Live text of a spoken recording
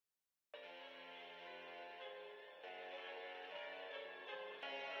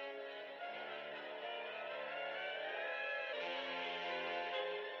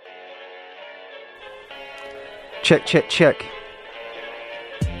Check, check, check.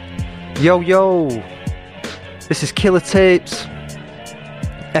 Yo, yo. This is Killer Tapes,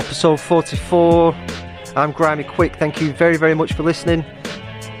 episode 44. I'm Grimy Quick. Thank you very, very much for listening.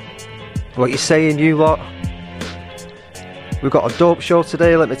 What you saying, you lot? We've got a dope show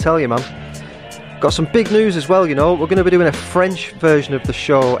today, let me tell you, man. Got some big news as well, you know. We're going to be doing a French version of the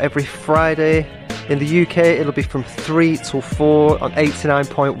show every Friday. In the UK, it'll be from 3 till 4 on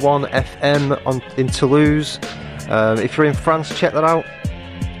 89.1 FM in Toulouse. If you're in France, check that out.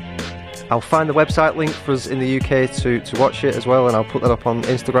 I'll find the website link for us in the UK to watch it as well, and I'll put that up on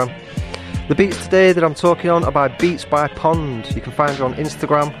Instagram. The beats today that I'm talking on are by Beats by Pond. You can find her on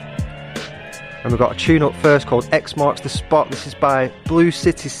Instagram. And we've got a tune up first called X Marks the Spot. This is by Blue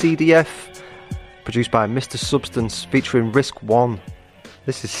City CDF, produced by Mr. Substance, featuring Risk One.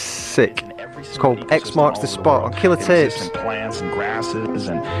 This is sick. It's called X Marks the Spot on Killer Tapes. Plants and grasses,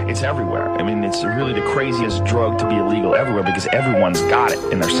 and it's everywhere. I mean, it's really the craziest drug to be illegal everywhere because everyone's got it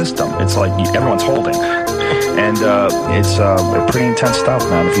in their system. It's like everyone's holding. And it's pretty intense stuff,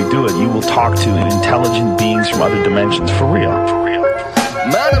 man. If you do it, you will talk to intelligent beings from other dimensions. For real. For real.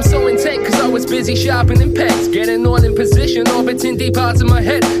 Man, I'm so intent cause I was busy sharpening pens, getting all in position, orbiting deep parts of my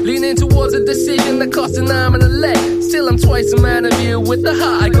head, leaning towards a decision that cost an arm and a leg. Still I'm twice a man of you with the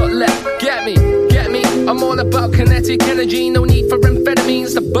heart I got left. Get me, I'm all about kinetic energy, no need for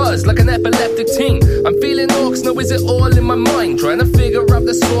amphetamines to buzz like an epileptic teen. I'm feeling orcs, no is it all in my mind, trying to figure out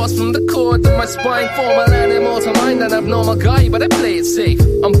the source from the cord to my spine. Formal animal to mind and abnormal guy, but I play it safe.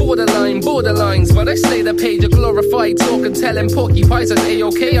 I'm borderlines, but I slay the page of glorified talk and telling porcupines that's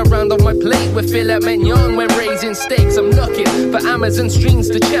A-OK around on my plate with filet mignon when raising stakes. I'm looking for Amazon streams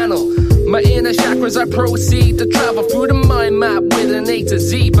to channel my inner chakras. I proceed to travel through the mind map with an A to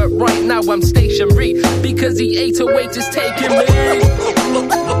Z, but right now I'm stationary because the 808 is taking me.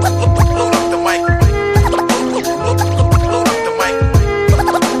 Load up the mic.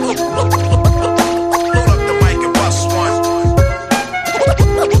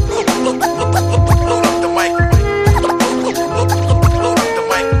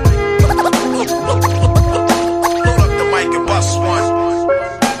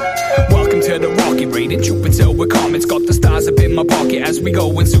 Jupiter with comets, got the stars up in my pocket as we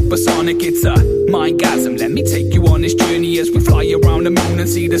go in supersonic. It's a mindgasm, let me take you on this journey as we fly around the moon and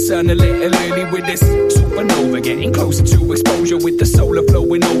see the sun a little early with this supernova, getting closer to exposure with the solar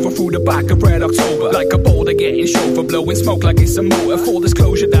flowing over through the back of Red October. Like a boulder getting chauffeur, blowing smoke like it's a motor. Full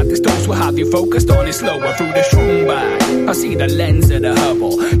disclosure that this dose will have you focused on it slower through the shroom bag. I see the lens of the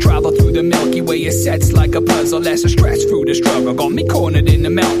Hubble, travel through the Milky Way, it sets like a puzzle. Less stress through the struggle, got me cornered in the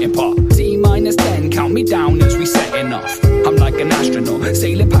melting pot. T-10, count me down as we setting off. I'm like an astronaut,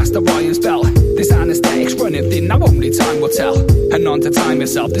 sailing past Orion's belt. This anesthetic's running thin, now only time will tell. And on to time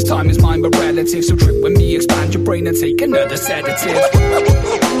yourself, this time is mine but relative. So trip with me, expand your brain and take another sedative.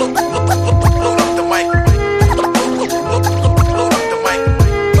 Load up the mic.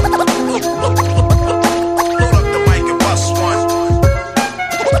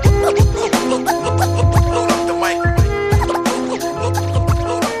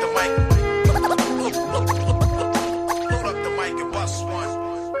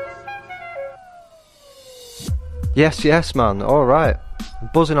 Yes, man. Alright.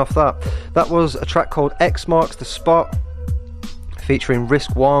 Buzzing off that. That was a track called X Marks the Spot, featuring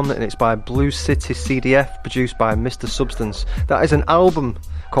Risk One, and it's by Blue City CDF, produced by Mr. Substance. That is an album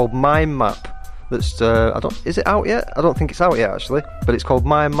called Mind Map. That's is it out yet? I don't think it's out yet actually, but it's called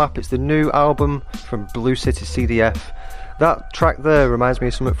Mind Map. It's the new album from Blue City CDF. That track there reminds me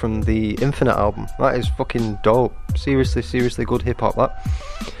of something from the Infinite album. That is fucking dope. Seriously good hip hop, that.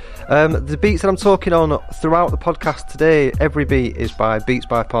 The beats that I'm talking on throughout the podcast today, every beat is by Beats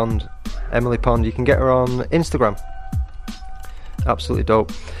by Pond, Emily Pond. You can get her on Instagram. Absolutely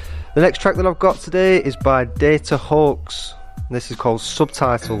dope. The next track that I've got today is by Data Hoax. This is called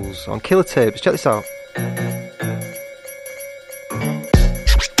Subtitles on Killer Tapes. Check this out.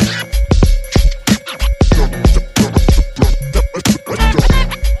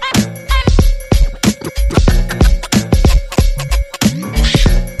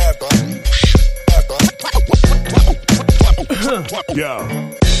 Yeah.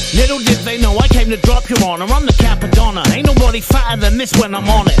 Little did they know I came to drop your honor. I'm the Capadonna. Ain't nobody fatter than this when I'm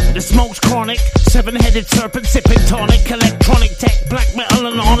on it. The smoke's chronic, seven-headed serpent sipping tonic, electronic tech, black metal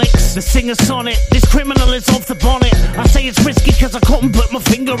and onyx. The singer sonnet, this criminal is off the bonnet. I say it's risky cause I couldn't put my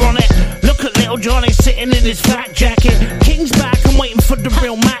finger on it. Look at little Johnny sitting in his fat jacket. King's back, I'm waiting for the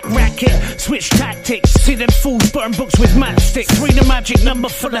real Mac racket. pack it. Switch tactics, see them fools burn books with matchsticks. Read a magic number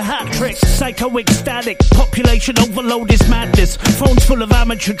for the hat trick. Psycho ecstatic, population overload is madness. Phones full of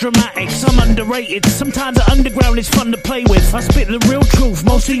amateur dramatics, I'm underrated. Sometimes the underground is fun to play with. I spit the real truth,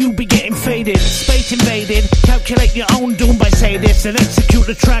 most of you be getting faded. Space invaded, calculate your own doom by say this and execute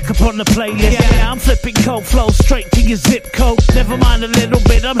the track upon the playlist. Yeah, I'm flipping cold flow straight to your zip code. Never mind a little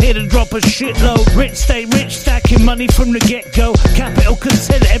bit, I'm here to drop a shitload. Rich stay rich, stacking money from the get-go. Capital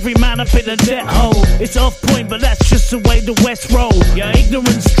consider every man up in a debt hole. It's off point, but that's just the way the West roll. Yeah,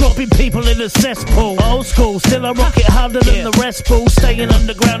 ignorance dropping people in a cesspool. Old school, still I rock it harder than the rest pool. Staying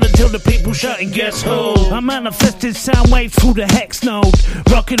underground until the people shouting, guess who? I'm manifesting sound wave through the hex node.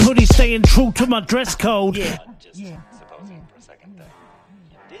 Rocking hoodie, staying true to my dress code. Supposing for a second that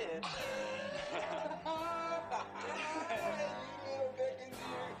you did.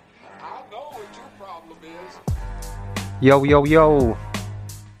 I know what your problem is. Yo, yo, yo.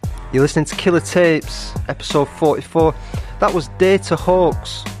 You're listening to Killer Tapes, episode 44. That was Data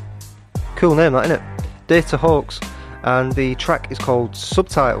Hawks. Cool name, that, innit? Data Hawks. And the track is called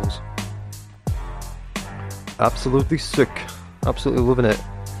Subtitles. Absolutely sick. Absolutely loving it.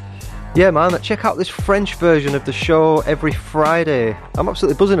 Yeah, man, check out this French version of the show every Friday. I'm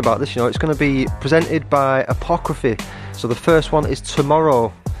absolutely buzzing about this, you know. It's going to be presented by Apocryphy. So the first one is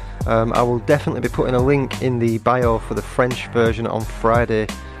tomorrow. I will definitely be putting a link in the bio for the French version on Friday.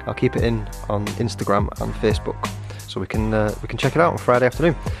 I'll keep it in on Instagram and Facebook, so we can check it out on Friday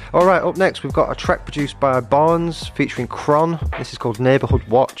afternoon. Alright, up next we've got a track produced by Barnes featuring Kron. This is called Neighborhood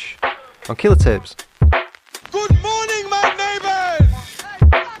Watch on Killer Tapes. Good morning, my neighbors!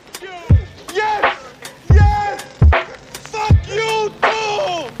 Fuck you! Yes! Yes! Fuck you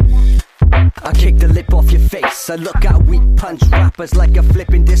too! I kick the lip off your face. I look out weak punch rappers like a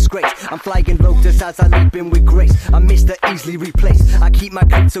flipping disgrace. I'm flying rotors as I leap in with grace. I'm Mr. Easily Replaced. I keep my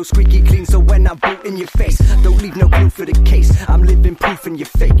clip so squeaky clean, so when I boot in your face, don't leave no clue for the case. I'm living proof in your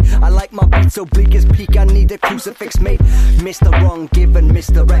fake. I like my beat so bleak as peak. I need a crucifix made. Mr. Wrong given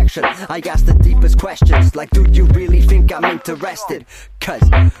misdirection. I ask the deepest questions, like do you really think I'm interested? Cause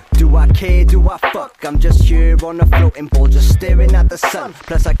do I care, do I fuck? I'm just here on a floating ball, just staring at the sun.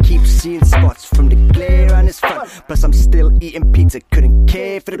 Plus I keep seeing spots from the glare and it's fun. Plus I'm still eating pizza, couldn't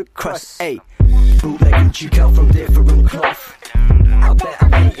care for the crust. Ayy, bootleg and cheek out from different cloth. I bet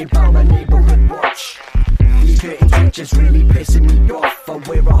I'm hated by my neighborhood watch. These curtain pictures really pissing me off. I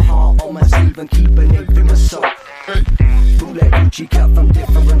wear a heart on my sleeve and keep an ache in my soul. Bootleg and cheek out from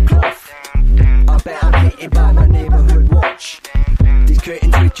different cloth. I bet I'm hated by my neighborhood watch. These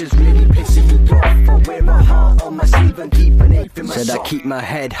curtain pictures really pissing me off. I wear a heart on my sleeve and keep an ache in my soul. Said I keep my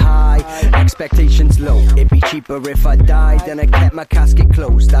head high, expectations low. It'd be cheaper if I died, then I kept my casket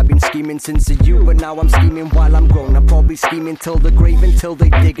closed. I've been scheming since a youth, but now I'm scheming while I'm grown. I'm probably scheming till the grave until they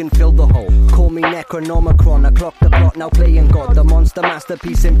dig and fill the hole. Call me Necronomicron, I clock the plot, now playing God. The monster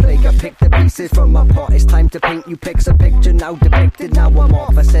masterpiece in plague, I pick the pieces from my pot. It's time to paint you pics, a picture now depicted, now I'm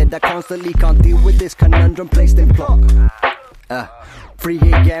off. I said I constantly can't deal with this conundrum placed in plot. 3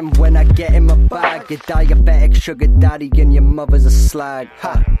 a.m. when I get in my bag. You're diabetic, sugar daddy, and your mother's a slag.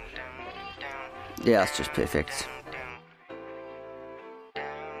 Ha! Yeah, that's just perfect.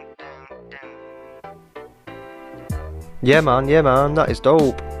 Yeah man, that is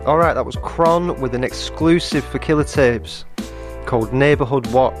dope. Alright, that was Kron with an exclusive for Killer Tapes called Neighborhood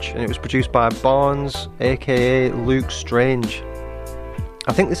Watch, and it was produced by Barnes, aka Luke Strange.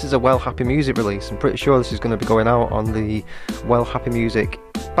 I think this is a Well Happy Music release. I'm pretty sure this is going to be going out on the Well Happy Music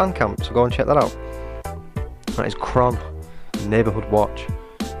Bandcamp, so go and check that out. That is Kron, Neighborhood Watch.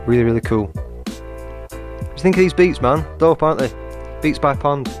 Really, really cool. What do you think of these beats, man? Dope, aren't they? Beats by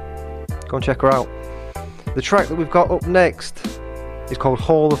Pond. Go and check her out. The track that we've got up next is called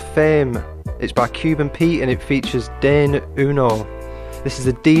Hall of Fame. It's by Cuban Pete and it features Dane Uno. This is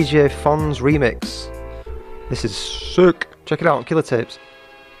a DJ Fonz remix. This is sick. Check it out on Killer Tapes.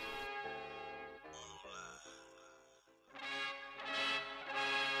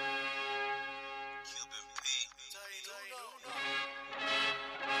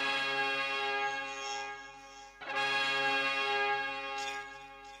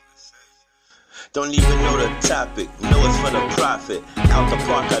 Don't even know the topic, know it's for the profit. Out the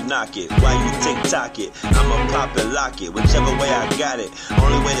park I knock it, why you tick-tock it? I'ma pop it, lock it, whichever way I got it.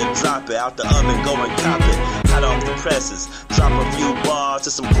 Only way to drop it, out the oven, go and cop it. hot off the presses. Drop a few bars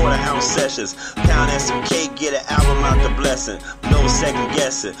to some quarter-ounce sessions. Pound and some cake, get an album out the blessing. No second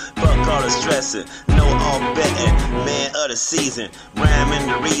guessing, fuck all the stressing. No all betting, man of the season. Rhyming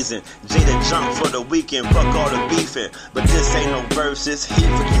the reason. Jada jump for the weekend, fuck all the beefing. But this ain't no verses, heat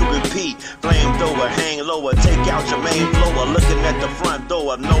for Cuban Pete. Flamethrower, hang lower, take out your main floor. Looking at the front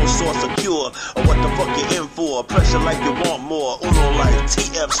door, no source of cure. Or what the fuck you in for? Pressure like you want more. Uno like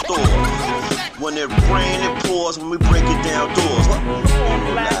TF store. When it rain, it pours. When we break it down doors.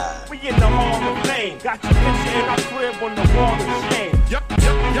 We in the Hall of Fame. Got your picture in our crib on the wall of shame.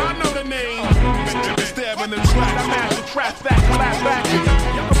 Y'all know the name. Stabbing the track. I'm at the trap back, clap back.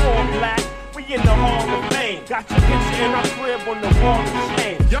 Come on, black. We in the Hall of Fame. Got your picture in our crib on the wall of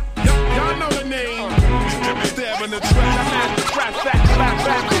shame. Y'all know the name. Stabbing the track. I'm at the trap back, clap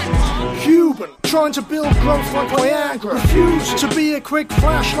back. Cuban, trying to build growth like Viagra. Refusing to be a quick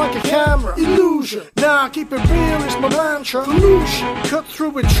flash like a camera. Illusion, nah, keep it real is my mantra. Pollution, cut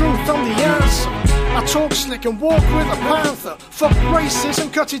through with truth, I'm the answer. I talk slick and walk with a panther. Fuck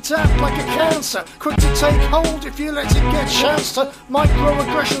racism, cut it out like a cancer. Quick to take hold if you let it get chance to.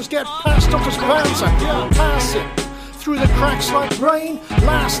 Microaggressions get passed off as banter. Yeah, passing through the cracks like rain,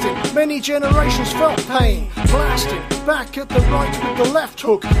 lasting. Many generations felt pain, blasting. Back at the right with the left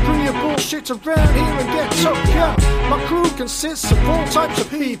hook. Bring your bullshit around here and get took. Yeah, my crew consists of all types of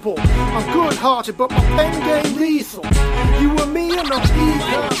people. I'm good-hearted, but my pen game lethal. You and me are not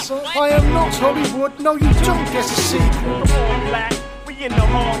eager. I am not Hollywood. No, you don't get a sequel. Come on, black. We in the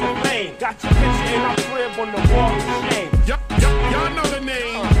Hall of Fame. Got your picture in our crib on the wall of shame. Y'all know the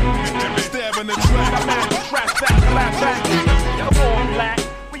name. Stabbing the track. I'm at the trap back, clap back. Come on, black.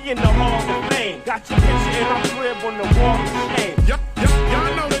 We in the Hall of Fame. Got your picture in our crib on the wall of shame.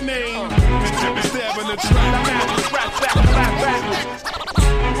 Y'all know the name. Stabbing the track. I'm at the trap back, clap back.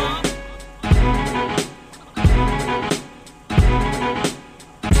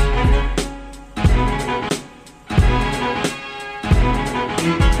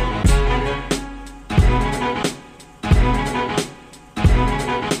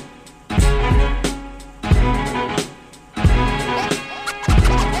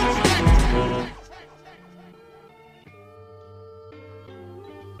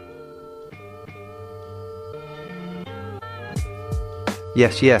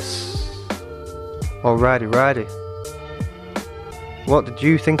 Yes. Alrighty. What did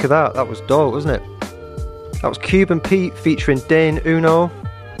you think of that? That was dope, wasn't it? That was Cuban Pete featuring Dane Uno,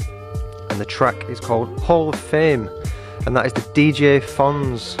 and the track is called Hall of Fame, and that is the DJ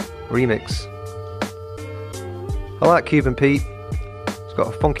Fonz remix. I like Cuban Pete. It's got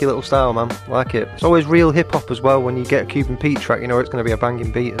a funky little style, man. I like it. It's always real hip hop as well. When you get a Cuban Pete track, you know it's going to be a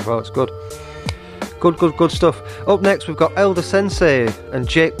banging beat as well. It's good. Good stuff. Up next we've got Elder Sensei and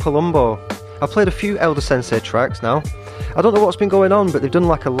Jake Palumbo. I've played a few Elder Sensei tracks now. I don't know what's been going on, but they've done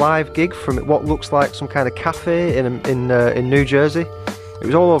like a live gig from what looks like some kind of cafe in New Jersey. It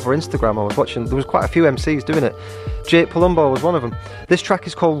was all over Instagram. I was watching. There was quite a few MCs doing it. Jake Palumbo was one of them. This track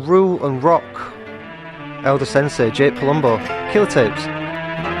is called Rule and Rock. Elder Sensei, Jake Palumbo, Killer Tapes.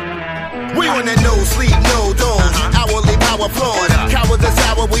 We on that no sleep, no doze, hourly power flowing. Cowards is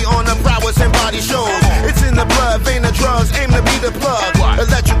sour, we on the prowess and body shows. It's in the blood, vein of drugs, aim to be the plug.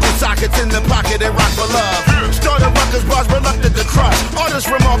 Electrical sockets in the pocket and rock for love. Started ruckus, bars reluctant to crush.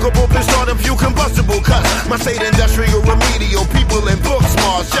 Artists remarkable, been starting few combustible cuts. My state industrial remedial, people in book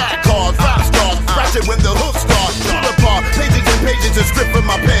smarts, jack cars, rock stars, ratchet when the hook starts. Pull apart, pages and pages of script from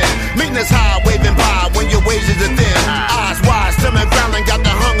my pen. Meanness high, waving by when your wages are thin. Eyes wide, stomach growling, got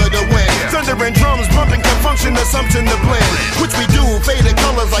the hunger to win. Thundering drums, bumping confunction, assumption to blend. Which we do, faded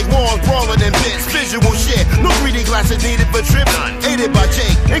colors like walls, brawling and bits. Visual shit, no 3D glasses needed for trips. Aided by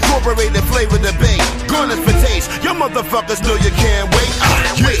Jake, incorporated flavor debate. Garnish for taste, your motherfuckers know you can't wait.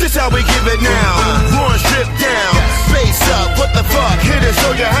 This how we give it now. Raw strip down, face up, what the fuck, hit it,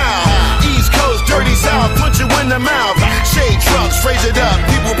 show you how. East Coast, dirty South, put you in the mouth. Shade trucks, phrase it up,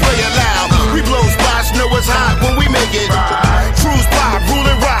 people play it loud. We blow spots, know it's hot when we make it. Cruise pop, rule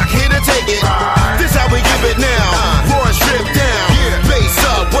and rock, here to take it. This how we give it now. Raw strip down, bass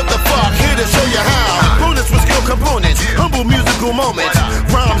up, what the fuck, here to show you how. Bonus with skill components, humble musical moments.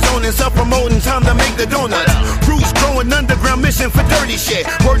 Rhymes owning, self-promoting, time to make the donuts. Roots growing, underground mission for dirty shit.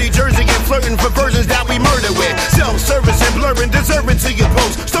 Wordy Jersey and flirting for versions that we murder with. Self-service and blurring, deserving to your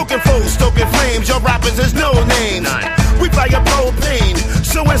post. Stoking foes, stoking flames, your rappers is no names. We fly a propane,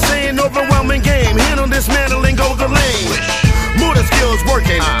 so insane, overwhelming game. Handle dismantling, go the lane. Motor skills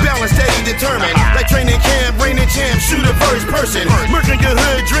working, balance steady, determined. Like training camp, reigning champ, shoot a first person. Murking your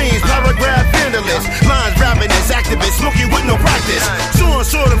hood dreams, paragraph vandalist. Lines rapping as activists, smoking with no practice. So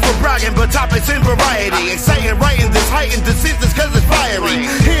sort of for bragging, but topics in variety. Exciting, writing this heightened decisions cause it's fiery.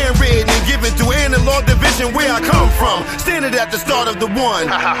 Handwritten and given through analog division where I come from. Standing at the start of the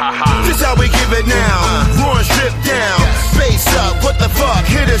one. This how we give it now. Raw and stripped down. Bass up, what the fuck?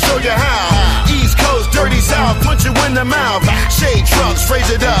 Here to show you how. East Coast, dirty South, punch you in the mouth. Shade trucks,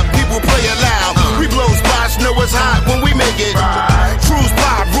 phrase it up, people play it loud. We blow spots, know it's hot when we make it. Cruise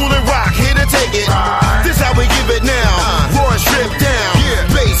pop, ruling rock, here to take it. This how we give it now. Raw and stripped down.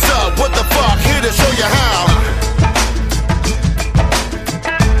 Bass up, what the fuck? Here to show you how.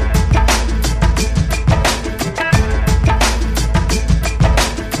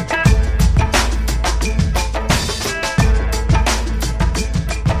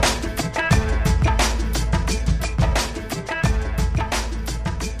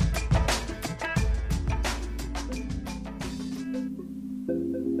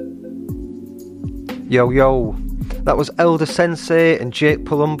 Yo, yo. That was Elder Sensei and Jake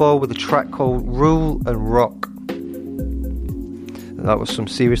Palumbo with a track called Rule and Rock. That was some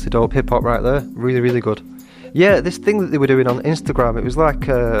seriously dope hip-hop right there. Really, really good. Yeah, this thing that they were doing on Instagram, it was like,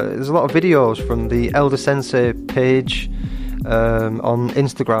 there's a lot of videos from the Elder Sensei page on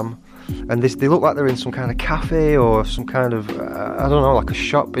Instagram. And they look like they're in some kind of cafe or some kind of, I don't know, like a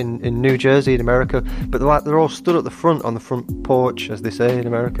shop in New Jersey in America. But they're all stood at the front, on the front porch, as they say in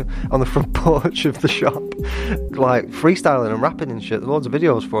America, on the front porch of the shop, like freestyling and rapping and shit. There's loads of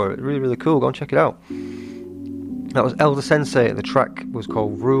videos for it. Really, really cool. Go and check it out. That was Elder Sensei. The track was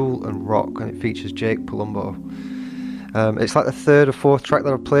called Rule and Rock, and it features Jake Palumbo. It's like the third or fourth track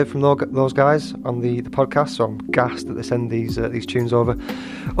that I've played from those guys on the podcast, so I'm gassed that they send these tunes over.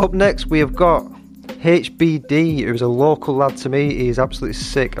 Up next, we have got HBD, who's a local lad to me. He is absolutely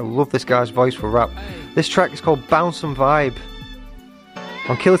sick. I love this guy's voice for rap. This track is called Bounce and Vibe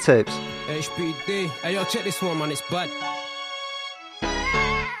on Killer Tapes. HBD, hey yo, check this one, man, it's bad.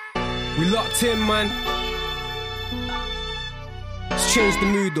 We locked in, man. Let's change the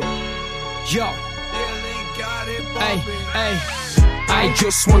mood up. Yo. Hey, hey. I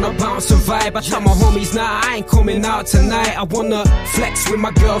just wanna bounce and vibe. I tell my homies, nah, I ain't coming out tonight. I wanna flex with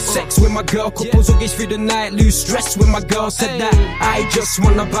my girl, sex with my girl, couples huggies through the night, lose stress with my girl. Said that I just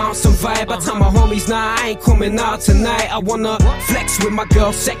wanna bounce and vibe. I tell my homies, nah, I ain't coming out tonight. I wanna flex with my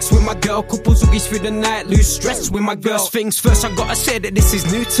girl, sex with my girl, couples huggies through the night, lose stress with my girl. First things first, I gotta say that this is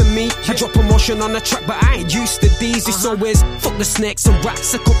new to me. I drop emotion on the track, but I ain't used to these. It's always fuck the snakes and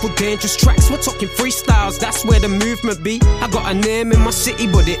rats, a couple dangerous tracks. We're talking freestyles, that's where the movement be. I got a name in my city,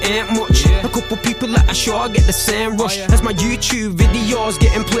 but it ain't much. A couple people that I sure get the same rush as my YouTube videos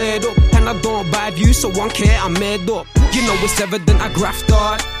getting played up. And I don't buy views, so 1K I'm made up. You know it's evident I graft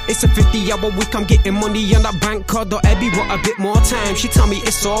hard. It's a 50-hour week, I'm getting money on that bank card. Or Abby want a bit more time, she tell me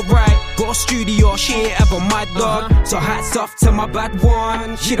it's alright. Go to studio, she ain't ever my dog. So hats off to my bad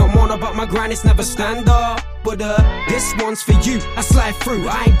one. She don't want about my grind, it's never stand up. But this one's for you, I slide through.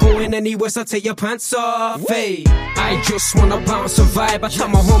 I ain't going anywhere, so take your pants off. Hey, I just wanna bounce and vibe. I tell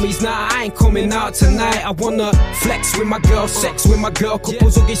my homies, nah, I ain't coming out tonight. I wanna flex with my girl, sex with my girl,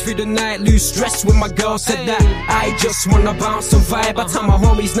 couples huggies through the night, lose stress with my girl. Said that I just wanna bounce and vibe. I tell my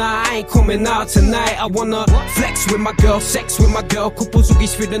homies, nah, I ain't coming out tonight. I wanna flex with my girl, sex with my girl, couples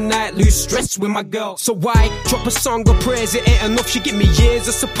huggies through the night, lose stress with my girl. So why drop a song of praise? It ain't enough. She give me years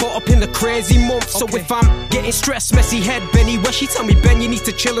of support up in the crazy month. So if I'm getting stressed, messy head, Benny, where she tell me, Ben, you need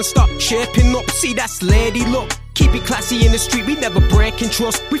to chill and stop shaping up. See, that's lady look. Keep it classy in the street, we never breaking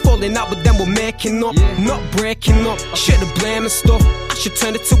trust. We falling out, but then we're making up, not breaking up. Should've blamed and stuff, I should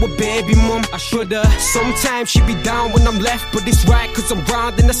turn it to a baby mum. I should sometimes she be down when I'm left, but it's right, cause I'm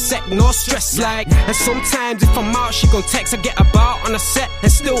round in a sec, no stress like. And sometimes if I'm out, she gon' text, I get about on a set,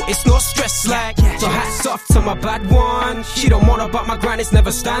 and still it's no stress like. So hats off to my bad one. She don't want about my grind, it's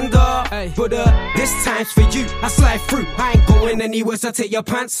never stand up. But this time's for you, I slide through. I ain't going anywhere, so take your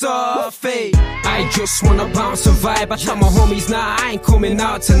pants off. Hey, I just wanna bounce and vibe. I tell my homies, nah, I ain't coming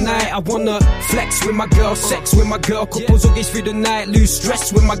out tonight. I wanna flex with my girl, sex with my girl, couples huggies through the night, lose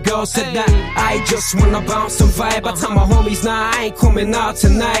stress with my girl. Said that I just wanna bounce and vibe. I tell my homies, nah, I ain't coming out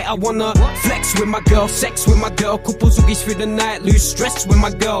tonight. I wanna flex with my girl, sex with my girl, couples huggies through the night, lose stress with my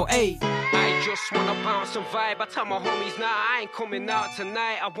girl. Hey, I just wanna bounce and vibe. I tell my homies, nah, I ain't coming out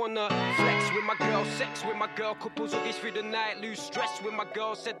tonight. I wanna flex with my girl, sex with my girl, couples huggies through the night, lose stress with my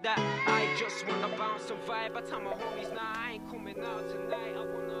girl. Said that I just wanna bounce and vibe. I tell my homies, nah, I ain't coming out tonight. I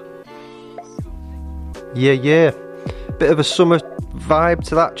wanna. Yeah. Bit of a summer vibe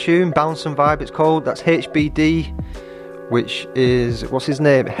to that tune, Bounce and Vibe it's called. That's HBD, which is, what's his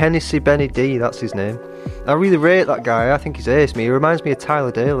name? Hennessy Benny D, that's his name. I really rate that guy. I think he's ace. He reminds me of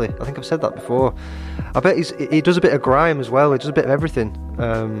Tyler Daly. I think I've said that before. I bet he does a bit of grime as well. He does a bit of everything.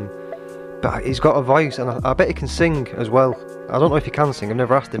 But he's got a voice, and I bet he can sing as well. I don't know if he can sing. I've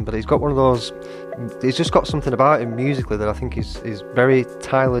never asked him, but he's got one of those. He's just got something about him musically that I think is very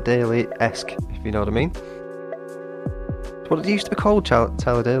Tyler Daly-esque, if you know what I mean. What did he used to be called,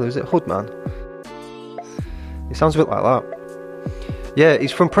 Tyler Daly? Was it Hoodman? He sounds a bit like that. Yeah,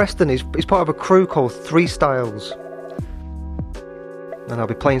 he's from Preston. He's part of a crew called Three Styles, and I'll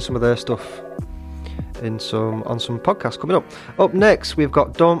be playing some of their stuff on some podcasts coming up. Up next, we've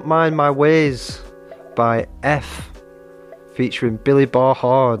got "Don't Mind My Ways" by F, featuring Billy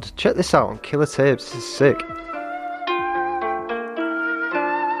Barhard. Check this out on Killer Tapes. This is sick.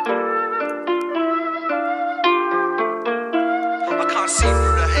 I can't see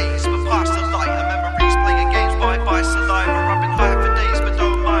through the haze, but past the light of memories, playing games by saliva. I've been high for days, but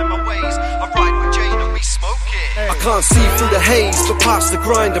don't mind my ways. I ride with Jane and we smoke it. I can't see through the haze, but past the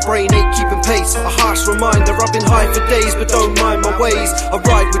grind, the brain ain't keeping pace. A harsh reminder, I've been high for days, but don't mind my ways. I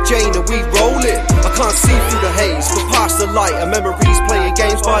ride with Jane and we roll it. I can't see through the haze, but past the light of memories, playing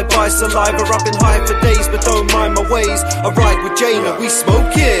games by saliva. I've been high for days, but don't mind my ways. I ride with Jane and we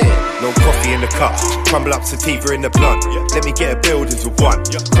smoke it. No coffee in the cup, crumble up sativa in the blunt. Let me get a build into one,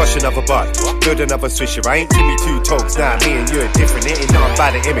 crush another bud, build another swisher. I ain't Timmy Two Toes, nah, me and you are different. It ain't nothing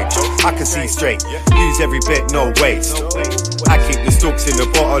about the image, I can see straight. Use every bit, no waste. I keep the stalks in the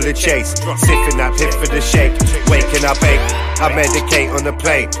bottle of chase, sipping that pit for the shake. Waking up ache, I medicate on the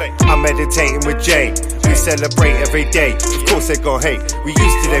plane. I'm meditating with Jane, we celebrate every day. Of course they gon' hate, we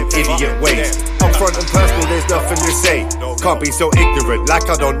used to them idiot ways. Upfront and personal, there's nothing to say. Can't be so ignorant, like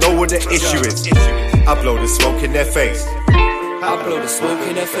I don't know what the issue is. I blow the smoke in their face. I blow the smoke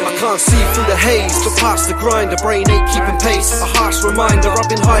in their face. I can't see through the haze, but past the grind, the brain ain't keeping pace. A harsh reminder, I've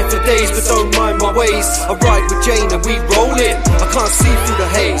been high for days, but don't mind my ways. I ride with Jane and we roll it. I can't see through the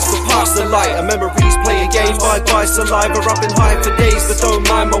haze, but past the light of memories, playing games by saliva. I've been high for days, but don't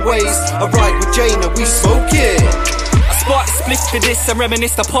mind my ways. I ride with Jane and we smoke it. Spark split for this and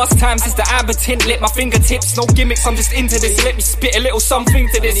reminisce the past times as the amber tint lit my fingertips. No gimmicks, I'm just into this. Let me spit a little something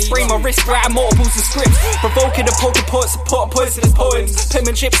to this. Spray my wrist, writing multiples of scripts, provoking the poker poets, support poisonous poems.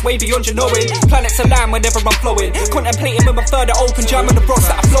 Penmanship's way beyond your knowing. Planets align whenever I'm flowing. Contemplating with my further open, jamming the bros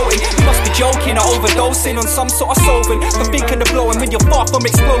that are flowing. You must be joking or overdosing on some sort of solvent. I'm thinking of blowing when you're far from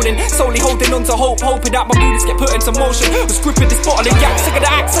exploding. Solely holding on to hope, hoping that my booties get put into motion. Was gripping this bottle of yak, sick of the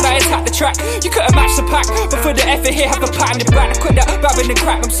axe and I attack the track. You couldn't match the pack, but for the effort here, have the pat in the back. I quit that babbing and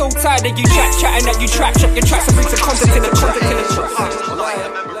crap. I'm so tired of you chatting that you trap. Check your tracks and bring some content in the track.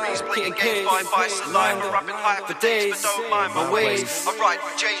 Playing games by saliva. I've been high for days, but don't mind my ways. I ride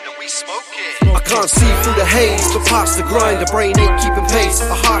with Jane and we smoke it. I can't see through the haze, but past the grind, the brain ain't keeping pace.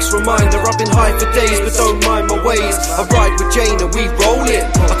 A harsh reminder, I've been high for days, but don't mind my ways. I ride with Jane and we roll it.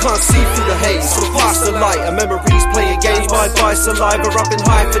 I can't see through the haze, but past the light of memories, playing games by saliva. I've been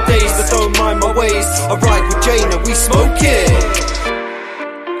high for days, but don't mind my ways. I ride with Jane and we smoke it.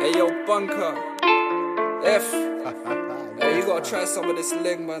 Hey yo, Bunker F. Hey, you gotta try some of this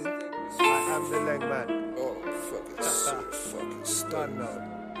leg, man. I am the leg man. Oh, fucking stun now.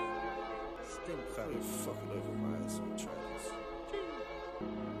 Stink fam. Fucking over my ass. I'm trying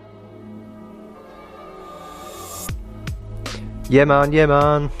this. Yeah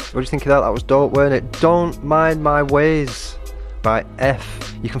man. What do you think of that? That was dope, weren't it? Don't Mind My Ways by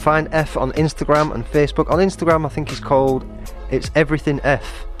F. You can find F on Instagram and Facebook. On Instagram I think he's called It's Everything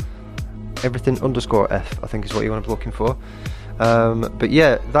F. Everything_F I think is what you want to be looking for. But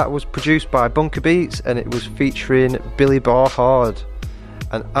yeah, that was produced by Bunker Beats and it was featuring Billy Barhard,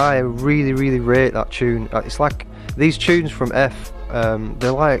 and I really rate that tune. It's like these tunes from F,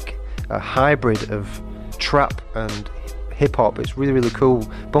 they're like a hybrid of trap and hip hop. It's really cool.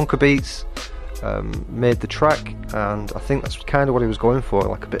 Bunker Beats made the track, and I think that's kind of what he was going for,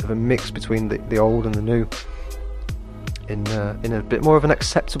 like a bit of a mix between the old and the new, in a bit more of an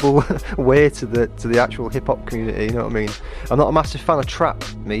acceptable way to the actual hip hop community. You know what I mean? I'm not a massive fan of trap.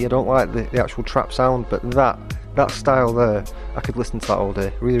 I don't like the actual trap sound, but that style there, I could listen to that all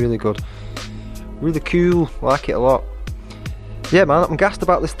day. Really good, really cool. Like it a lot. Yeah, man, I'm gassed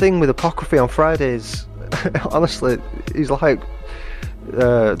about this thing with Apocryphy on Fridays. Honestly, he's like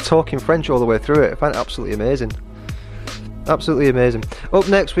talking French all the way through it. I find it absolutely amazing. Up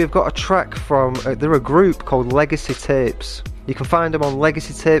next we've got a track from they're a group called Legacy Tapes. You can find them on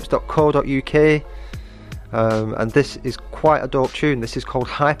legacytapes.co.uk, and this is quite a dope tune. This is called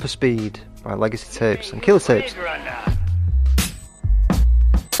Hyperspeed by Legacy Tapes and Killer Tapes.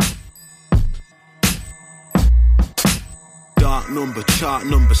 number, chart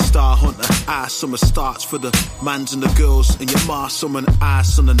number, star hunter. Ass summer starts for the mans and the girls. And your ma summon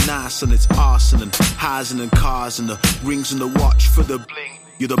ass on the nice, and it's arson and highs and cars and the rings and the watch for the bling.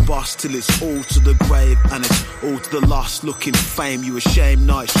 You're the boss till it's all to the grave and it's all to the lost. Looking fame, you ashamed.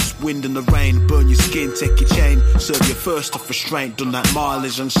 Nights just wind and the rain. Burn your skin, take your chain. Serve your first off restraint. Done that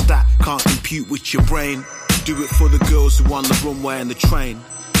mileage and stat. Can't compute with your brain. Do it for the girls who on the runway and the train.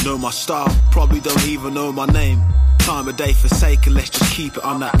 Know my style, probably don't even know my name. Time of day forsaken, let's just keep it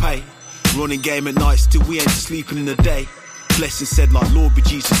on that pay. Running game at night, still we ain't sleeping in the day. Blessing said like Lord be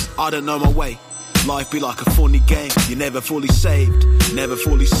Jesus, I don't know my way. Life be like a funny game, you're never fully saved, never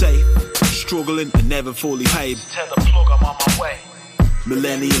fully safe. Struggling and never fully paid. Tell the plug I'm on my way.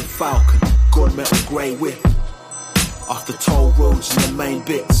 Millennium Falcon, gunmetal grey whip. Off the toll roads and the main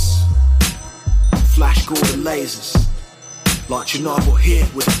bits. Flash Gordon lasers. Like Chernobyl here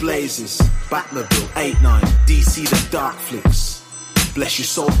with the blazes. Batmobile 8-9, DC the dark flicks. Bless your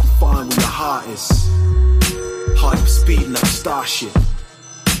soul, confined where your heart is. Hyper speed in that starship.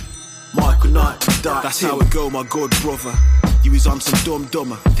 Michael Knight, dark. That's how it go, my good brother. You is on some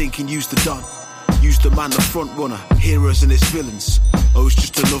dumber, thinking you's the done. Use the man, the front runner, heroes and its villains. Oh, it's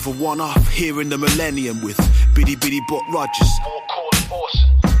just another one-off here in the millennium with Biddy Butt Rogers. More calling Orson.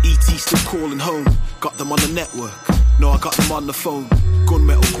 E.T. still calling home, got them on the network. No, I got them on the phone.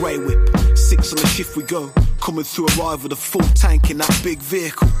 Gunmetal grey whip, 6 on the shift we go. Coming through arrive with a full tank in that big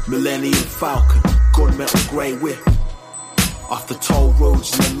vehicle. Millennium Falcon, gunmetal grey whip. Off the toll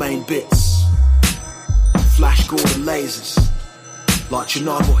roads and the main bits. Flash Gordon lasers. Like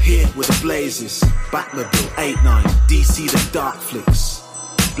Chernobyl here with the blazes. Batmobile 8-9, DC the dark flicks.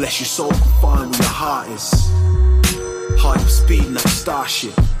 Bless your soul, confined where your heart is. Hyper speed in that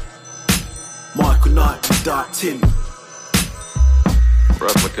starship. Michael Knight with dark tint.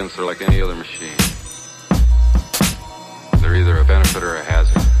 Replicants are like any other machine. They're either a benefit or a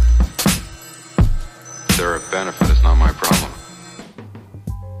hazard. If they're a benefit, it's not my problem.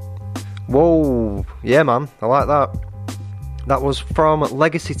 Whoa, yeah man, I like that. That was from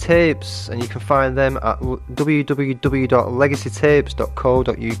Legacy Tapes, and you can find them at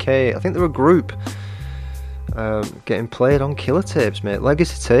www.legacytapes.co.uk. I think they're a group getting played on Killer Tapes, mate.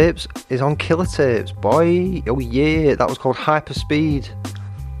 Legacy Tapes is on Killer Tapes, boy. Oh yeah, that was called Hyperspeed.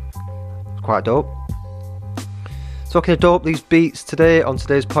 It's quite dope. Talking of dope, these beats today on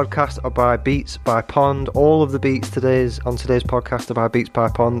today's podcast are by Beats by Pond. All of the beats on today's podcast are by Beats by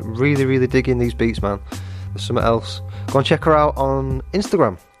Pond. Really, really digging these beats, man. There's something else. Go and check her out on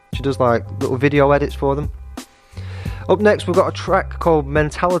Instagram. She does like little video edits for them. Up next, we've got a track called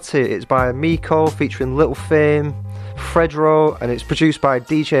Mentality. It's by Miko featuring Little Fame, Fredro, and it's produced by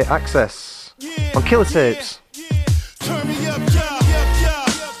DJ Access on Killer Tapes. Turn me up,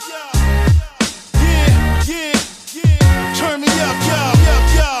 Turn me up,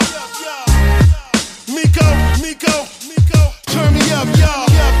 Miko, turn me up,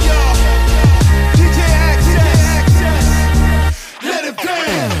 DJ Access, let it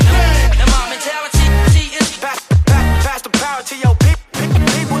bang. And my mentality is pass the power to your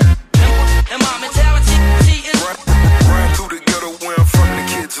people. And my mentality is run through the ghetto where I'm from, the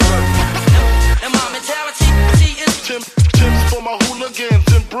kids love me. And my mentality is Tips for my hooligans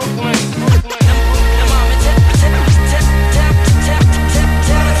in Brooklyn.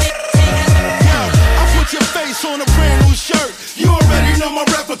 Your face on a brand new shirt. You already know my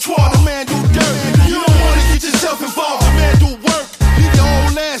repertoire. The man do dirt. You don't wanna get yourself involved. The man do work. Leave your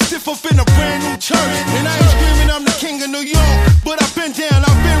old ass stiff up in a brand new church. And I ain't screaming I'm the king of New York, but I've been down,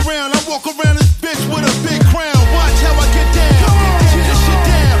 I've been round. I walk around this bitch with a big crown. Watch how I get down. Get this shit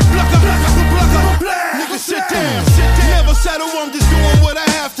down. Block up. Nigga sit down. Never settle. I'm just doing what I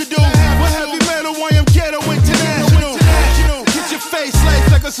have to do. With heavy metal, I am ghetto international. Get your face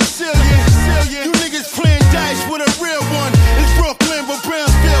sliced like a Sicilian. You niggas playing dice with a real one. It's Brooklyn, but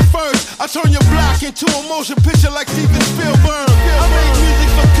Brownsville first. I turn your block into a motion picture like Steven Spielberg. I make music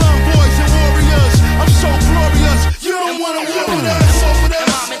for convoys and warriors. I'm so glorious, you don't wanna war with us. and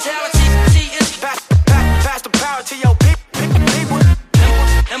my mentality is pass the power to your people.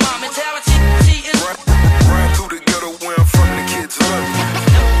 And my mentality is run through the ghetto where I'm from, the kids love me.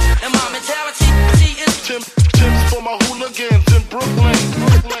 And my mentality is Tips for my hooligans in Brooklyn.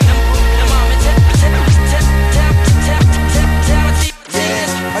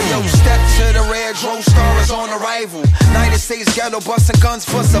 Yo, step to the red, Drone Star is on arrival. United States ghetto busting guns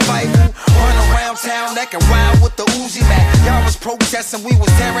for survival. Run around town necking wild with the Uzi Mac. Y'all was protesting, we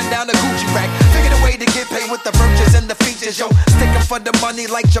was tearing down the Gucci rack. Figured a way to get paid with the virtues and the features, yo. Sticking for the money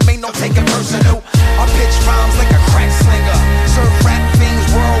like Jermaine, don't take it personal. I pitch rhymes like a crack slinger. Serve rap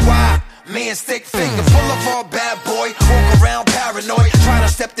fiends worldwide. Me and stick finger full of all bad boy. Walk around paranoid, trying to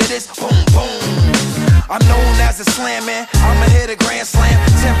step to this, boom, boom. I'm known as a slam man, I'ma hit a grand slam.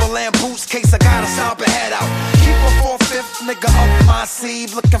 Timberland boots, case I gotta stomp a head out. Keep a 4/5 nigga up my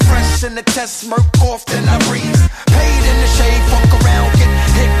sleeve. Looking fresh in the test, smirk off, then I breeze. Paid in the shade, fuck around, get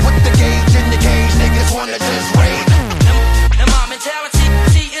hit with the gauge in the cage. Niggas wanna just raid. And my mentality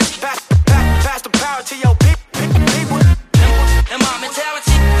is pass the power to your people. And my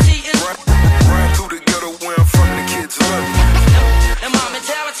mentality is run through the ghetto where I'm from, the kids love me. and my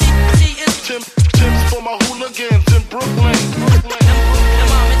mentality is Tips for my hooligans in Brooklyn. and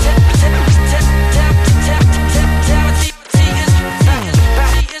my mentality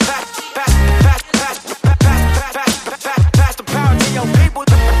pass the power to your people.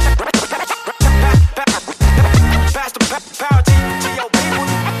 Pass the power to your people. Pass the power to your people.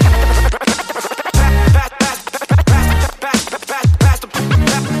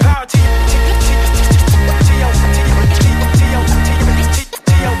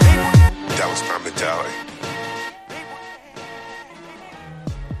 That was my mentality.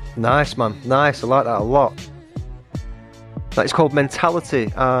 Nice, man. Nice. I like that a lot. It's called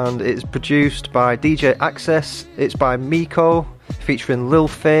Mentality, and it's produced by DJ Access. It's by Miko, featuring Lil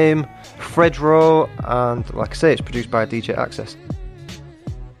Fame, Fredro, and like I say, it's produced by DJ Access.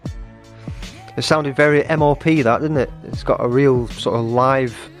 It sounded very MOP, that, didn't it? It's got a real sort of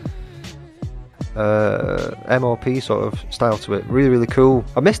live MOP sort of style to it. Really, really cool.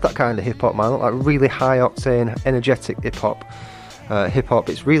 I miss that kind of hip hop, man. Like really high octane, energetic hip hop.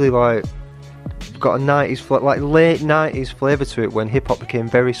 It's really like got a 90s, like late 90s flavour to it when hip hop became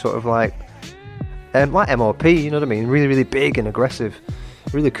very sort of like MOP, you know what I mean? Really, really big and aggressive.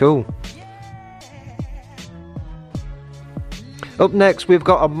 Really cool. Up next, we've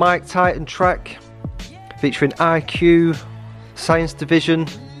got a Mike Titan track featuring IQ, Science Division,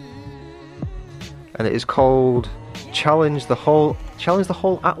 and it is called Challenge the Whole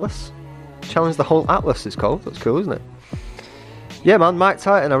Atlas. Challenge the Whole Atlas, it's called. That's cool, isn't it? Yeah, man, Mike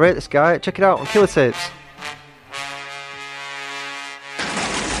Titan, I rate this guy. Check it out on Killer Tapes.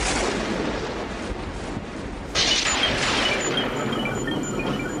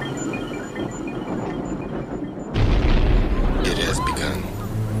 It has begun.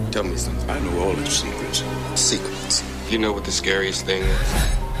 Tell me something. I know all its secrets. Secrets. You know what the scariest thing is?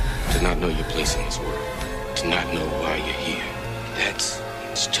 To not know your place in this world. To not know why you're here. It's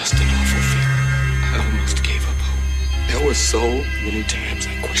just an awful feeling. I almost gave up hope. There were so many times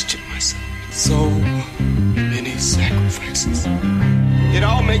I questioned myself. So many sacrifices. It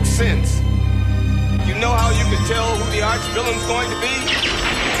all makes sense. You know how you can tell who the arch villain's going to be?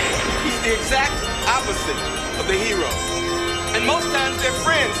 He's the exact opposite of the hero. And most times they're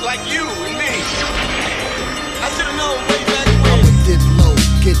friends like you and me. I should have known way back when. I'ma dip low,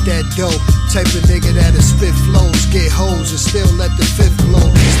 get that dope. Type of nigga that'll spit flows, get hoes and still let the fifth blow.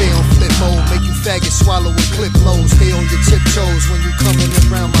 Stay on flip mode, make you faggot swallow with clip lows. Stay on your tiptoes when you coming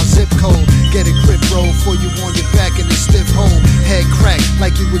around my zip code. Get a grip roll for you on your back in a stiff hole. Head crack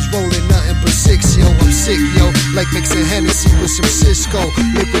like you was rolling nothing but six, yo. I'm sick, yo, like mixing Hennessy with some Cisco.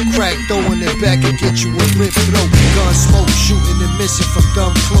 Liquid crack, throwing it back and get you a rip throat. Gun smoke, shooting and missing from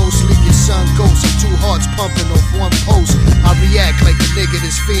dumb close. Leave your son ghost, I'm two hearts pumping off one post. I react like a nigga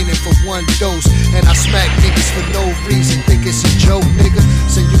that's fiending for one dose. And I smack niggas for no reason. Think it's a joke, nigga.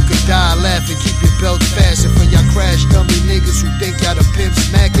 So you could die laughing, keep your belts fastened. For y'all crash dummy niggas who think y'all the pimp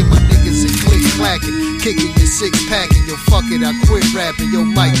smacking. My niggas are click clacking, kicking your six packing. Yo, fuck it, I quit rapping. Yo,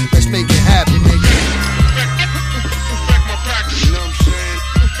 Mike, let's make it happen, nigga. Perfect my practice, you know what I'm saying?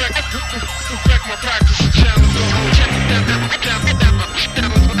 Perfect my practice and challenge the whole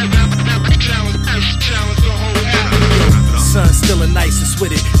challenge the whole atlas. Son, still a nicest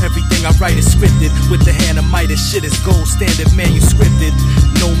with it. Everything I write is scripted. With the hand of Midas, shit is gold standard manuscripted.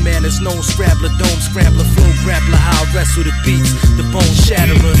 No manners, no scrabbler, dome scrambler, flow grappler. How I wrestle the beats, the bone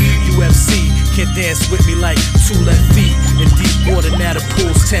shatterer. UFC can't dance with me like two left feet. In deep water, now the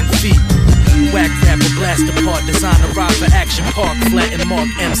pool's 10 feet. Whack rapper, blast apart, designer ride for action park. Flatten mark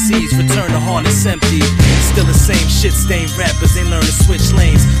MCs, return the harness empty. Still the same shit, stained rappers, they learn to switch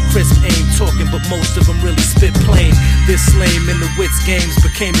lanes. Crisp aim talking, but most of them really spit plain. This lame in the wits games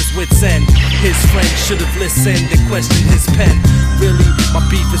became his wits end. His friend should have listened and questioned his pen. Really, my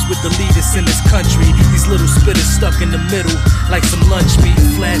beef is with the leaders in this country. These little spitters stuck in the middle, like some lunch meat.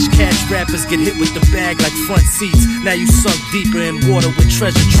 Flash cash rappers get hit with the bag like front seats. Now you sunk deeper in water with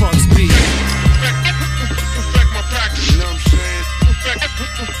treasure trunks be. Perfect my practice, you know what I'm saying?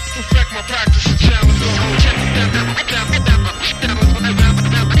 Perfect my practice and challenge the whole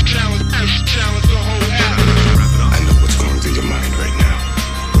challenge the whole atlas. I know what's going through your mind right now.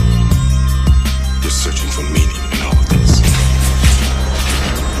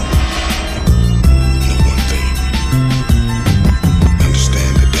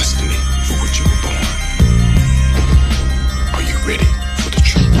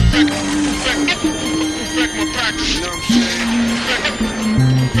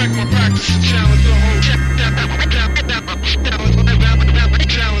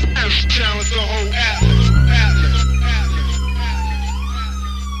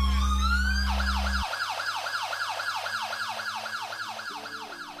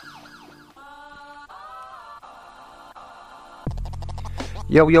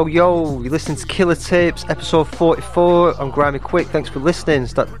 Yo, yo, yo, you're listening to Killer Tapes, episode 44. I'm Grimy Quick, thanks for listening,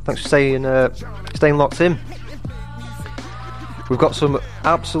 thanks for staying locked in. We've got some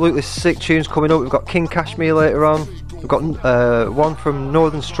absolutely sick tunes coming up. We've got King Kashmir later on. We've got one from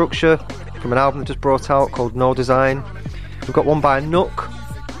Northern Structure, from an album that just brought out called No Design. We've got one by Nook.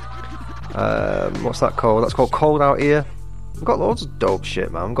 What's that called? That's called Cold Out Here. We've got loads of dope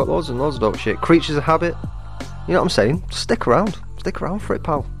shit, man. We've got loads and loads of dope shit. Creatures of Habit. You know what I'm saying? Stick around for it,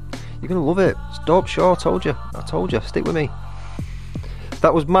 pal. You're gonna love it. It's dope show, I told you. Stick with me.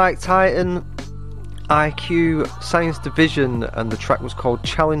 That was Mike Titan, IQ, Science Division, and the track was called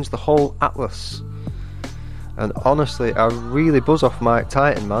Challenge the Whole Atlas. And honestly, I really buzz off Mike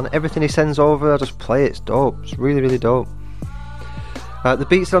Titan, man. Everything he sends over, I just play it. It's dope. It's really, really dope. The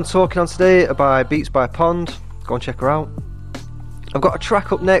beats that I'm talking on today are by Beats by Pond. Go and check her out. I've got a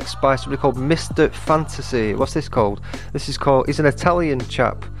track up next by somebody called Mr. Fantasy. What's this called? He's an Italian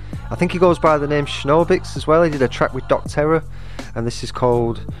chap. I think he goes by the name Schnobix as well. He did a track with Doc Terror, and this is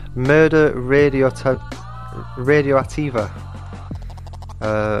called Murder Radioactiva.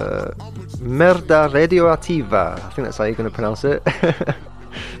 Merda Radioactiva. I think that's how you're going to pronounce it.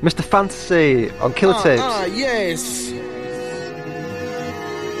 Mr. Fantasy on Killer Tapes. Yes.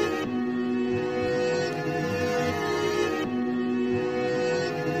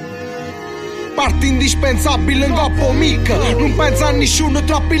 Parti indispensabile in coppa mica. Non pensa a nessuno,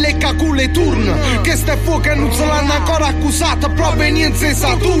 troppi lecca con le turn. Che ste fuoche non se l'hanno ancora accusata, provenienza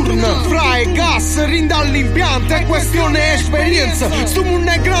Saturn. Fra e gas, rinda all'impianto, è questione esperienza. Sto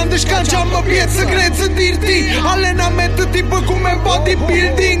mondo è grande, scanciamo piezze grezze dirti. Allenamento tipo come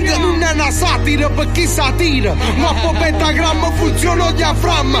bodybuilding. Non è una satira per chi satira, ma po' pentagramma funziona il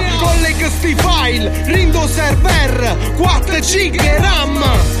diaframma. Collega sti file, rindo server, 4 giga RAM.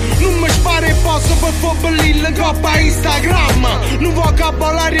 Non mi spari posso per fobellire in coppa Instagram. Non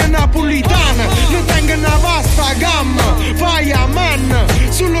vocabolario napolitana, non tengo una vasta gamma. Fai a man,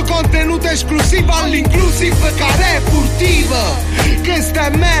 sul contenuto esclusivo all'inclusive care furtiva. Che sta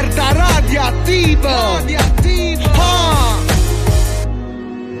merda radioattiva. Ah.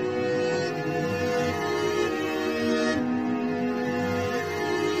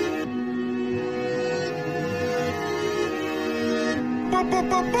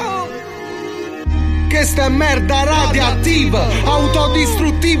 Che sta merda radioattiva,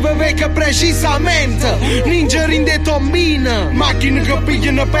 autodistruttiva vecchia precisamente. Ninja rinde tombina, macchine che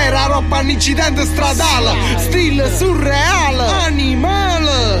pigliano per la roba un incidente stradale. Stile surreale,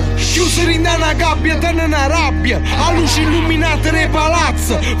 animale. Chiuso rinde una gabbia, tenne una rabbia. A luce illuminata nei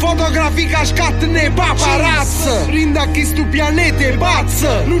palazzi, fotografia a scatta nei paparazzi. Rinde a chi stu pianeta è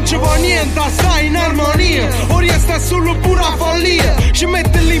pazzo. Non ci può niente, sta in armonia. Ora sta solo pura follia. Ci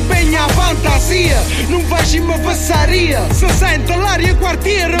mette l'impegno a fantasia. Non facciamo fesseria, se sente l'aria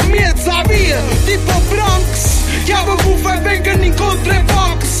quartiere mezza via. Tipo Bronx, chiave buffa e vengono incontro e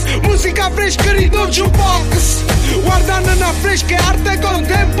box. Musica fresca rido jukebox. Guardando una fresca arte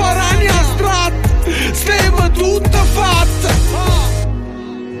contemporanea strat. Stiamo tutto fatto.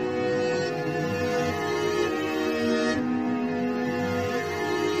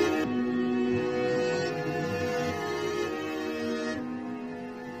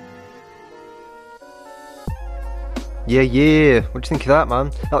 Yeah, what do you think of that, man?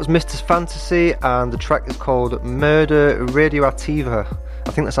 That was Mr. Fantasy, and the track is called Murder Radioattiva.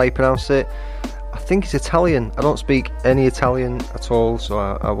 I think that's how you pronounce it. I think it's Italian. I don't speak any Italian at all, so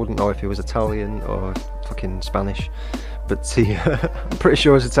I wouldn't know if it was Italian or fucking Spanish. But I'm pretty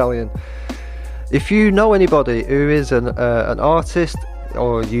sure it's Italian. If you know anybody who is an artist,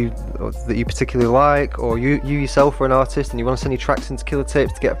 or that you particularly like, or you yourself are an artist and you want to send your tracks into Killer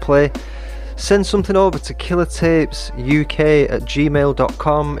Tapes to get a play, send something over to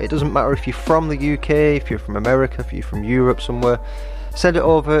killertapesuk@gmail.com. It doesn't matter if you're from the UK, if you're from America, if you're from Europe somewhere. Send it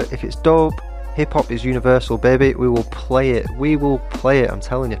over. If it's dope, hip-hop is universal, baby. We will play it. I'm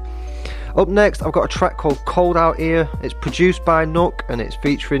telling you. Up next, I've got a track called Cold Out Here. It's produced by Nook, and it's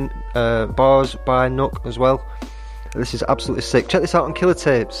featuring bars by Nook as well. This is absolutely sick. Check this out on Killer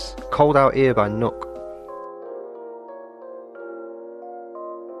Tapes. Cold Out Here by Nook.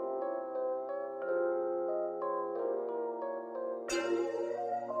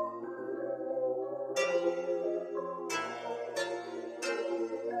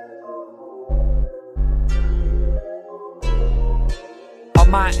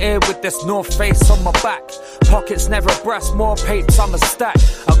 I'm out here with this North Face on my back. Pockets never brass, more papes, I'm a stack.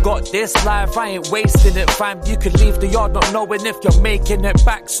 I I've got this life, I ain't wasting it, fam. You could leave the yard not knowing if you're making it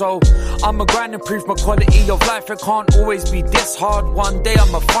back. So I'ma grind and prove my quality of life. It can't always be this hard. One day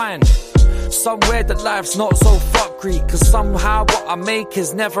I'ma find somewhere that life's not so fuckery, cause somehow what I make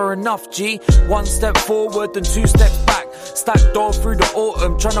is never enough, G. One step forward and 2 steps back. Stack door through the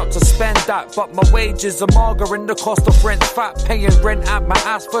autumn, try not to spend that. But my wages are mager and the cost of rent's fat. Paying rent at my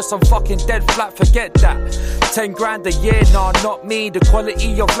ass for some fucking dead flat, forget that. 10 grand a year, nah, not me. The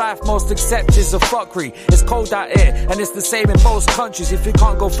quality of life most accept is a fuckery. It's cold out here and it's the same in most countries. If you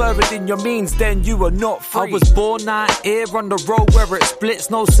can't go further than your means, then you are not free. I was born out here on the road where it splits,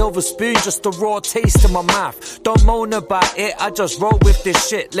 no silver spoon, just a raw taste in my mouth. Don't moan about it, I just roll with this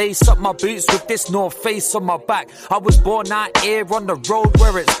shit. Lace up my boots with this North Face on my back. I was born out here on the road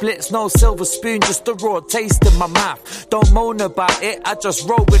where it splits, no silver spoon, just a raw taste in my mouth. Don't moan about it, I just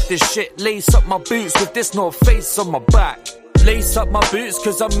roll with this shit. Lace up my boots with this North Face on my back. Lace up my boots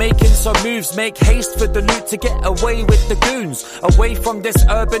cause I'm making some moves. Make haste for the loot to get away with the goons. Away from this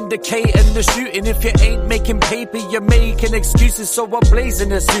urban decay and the shooting. If you ain't making paper, you're making excuses. So I'm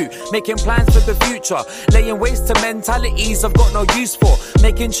blazing a suit, making plans for the future. Laying waste to mentalities I've got no use for.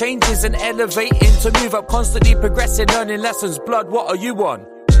 Making changes and elevating to move up. Constantly progressing, learning lessons. Blood, what are you on?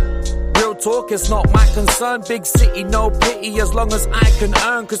 Real talk, it's not my concern. Big city, no pity as long as I can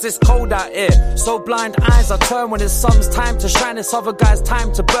earn. Cause it's cold out here, so blind eyes I turn. When it's sun's time to shine, it's other guys'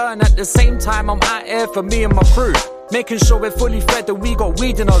 time to burn. At the same time, I'm out here for me and my crew, making sure we're fully fed and we got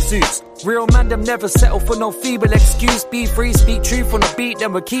weed in our zoots. Real man, them never settle for no feeble excuse. Be free, speak truth on the beat,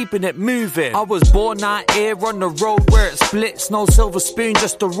 then we're keeping it moving. I was born out here on the road where it splits, no silver spoon,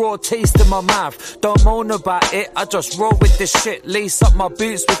 just a raw taste in my mouth. Don't moan about it, I just roll with this shit. Lace up my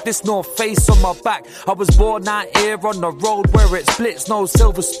boots with this North Face on my back. I was born out here on the road where it splits, no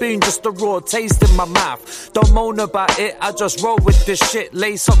silver spoon, just a raw taste in my mouth. Don't moan about it, I just roll with this shit.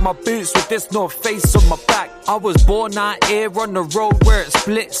 Lace up my boots with this North Face on my back. I was born out here on the road where it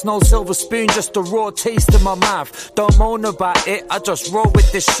splits, no silver spoon, just a raw taste in my mouth. Don't moan about it, I just roll with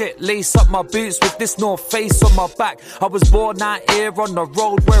this shit. Lace up my boots with this North Face on my back. I was born out here on the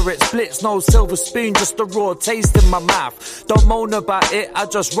road where it splits, no silver spoon, just a raw taste in my mouth. Don't moan about it, I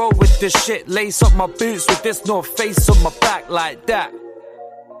just roll with this shit. Lace up my boots with this North Face on my back like that.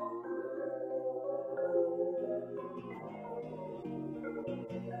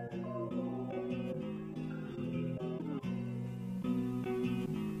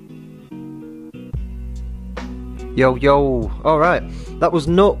 Yo, yo. Alright, that was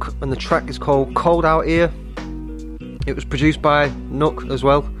Nook, and the track is called Cold Out Here. It was produced by Nook as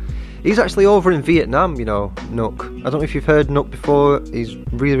well. He's actually over in Vietnam, you know, Nook. I don't know if you've heard Nook before. He's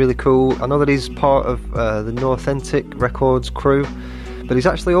really, really cool. I know that he's part of the Northentic Records crew, but he's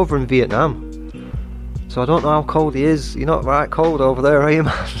actually over in Vietnam. So I don't know how cold he is. You're not right cold over there, are you,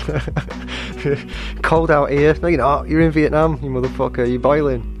 man? Cold out here. No, you're not. You're in Vietnam, you motherfucker. You're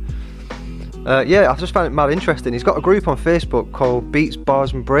boiling. Yeah, I just found it mad interesting. He's got a group on Facebook called Beats,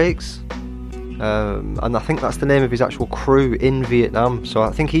 Bars and Breaks, and I think that's the name of his actual crew in Vietnam. So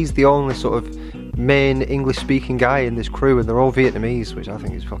I think he's the only sort of main English speaking guy in this crew, and they're all Vietnamese, which I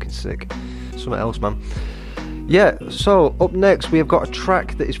think is fucking sick. Something else, man. Yeah, so up next we have got a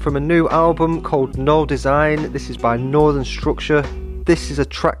track that is from a new album called No Design. This is by Northern Structure. This is a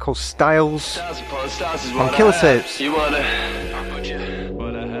track called Styles on Killer Tapes. You wanna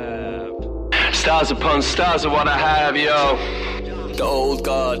stars upon stars of what I have, yo. The old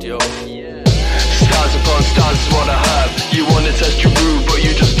guard, yo. Stars upon stars is what I have. You wanna test your groove, but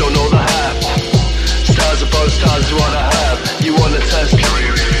you just don't know the half. Stars upon stars is what I have. You wanna test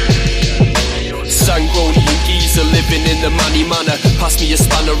Sangroni and geezer living in the money manner. Pass me a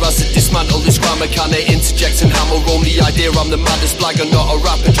spanner as I dismantle this grammar. Can I interject and hammer home the idea I'm the maddest blagger, not a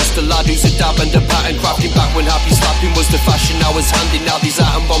rapper, just a lad who's a dab and a pattern crafting. Back when happy slapping was the fashion, now it's handy. Now these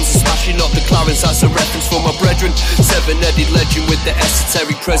atom bombs are smashing up the Clarence. That's a reference for my brethren. Seven-headed legend with the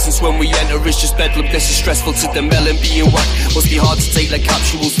esoteric presence. When we enter it's just bedlam. This is stressful to the melon being whacked. Must be hard to take like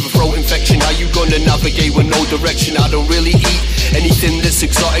capsules for throat infection. How you gonna navigate with no direction? I don't really eat anything that's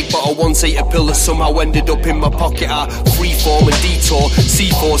exotic, but I once ate a pill that somehow ended up in my pocket. I freeform and detour,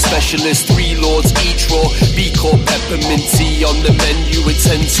 C4 specialist, 3 lords each raw. B Corp peppermint tea on the menu.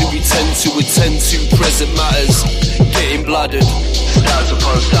 Attend to present matters. Getting bladdered. Styles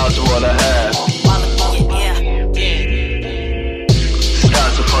upon styles of what I have.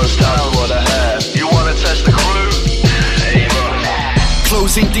 Styles upon styles of what I have. You wanna test the crew? Hey, bro.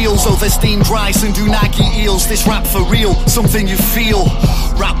 closing deals over steamed rice and unagi eels. This rap for real, something you feel.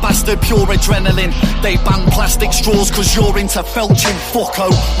 Rap bastard, pure adrenaline. They ban plastic straws cause you're into felching. Fucko,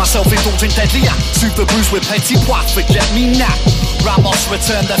 myself indulgent deadly act. Soothe the bruise with petit pois, forget me not. Ramos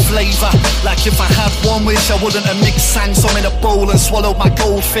returned the flavour. Like if I had one wish, I wouldn't have mixed Sansum in a bowl and swallowed my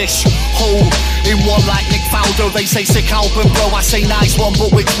goldfish whole in one like Nick Faldo. They say sick album, bro, I say nice one,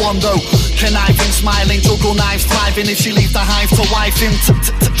 but which one though? Conniving, smiling, juggle knives, thriving. If she leave the hive to wife him,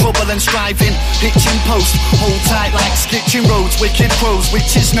 trouble and striving. Hitching post, hold tight like skitching roads. Wicked crows,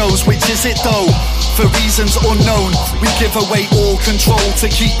 witches knows, which is it though? For reasons unknown, we give away all control to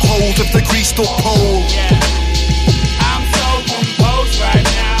keep hold of the greased up pole. I'm so composed right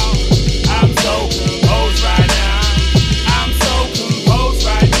now. I'm so composed right now. I'm so composed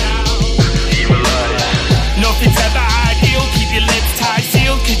right now. Nothing's ever ideal. Keep your lips tight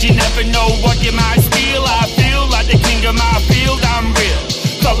sealed, cause you never know what you might steal. I feel like the king of my field. I'm real.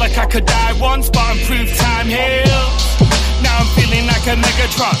 Felt like I could die once, but I'm proof time heals. Now I'm feeling like a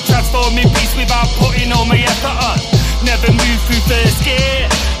Megatron, transforming beast without putting all my effort on. Never moved through first gear.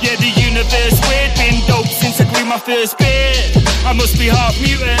 Yeah, the universe weird. Been dope since I grew my first beard. I must be half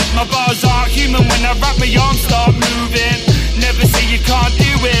mutant. My bars aren't human. When I rap, my arms start moving. Never say you can't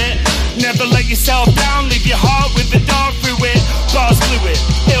do it. Never let yourself down. Leave your heart with the dark through it. Bars fluid,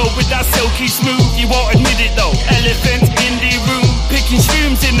 ill with that silky smooth. You won't admit it though. Elephant in the room, picking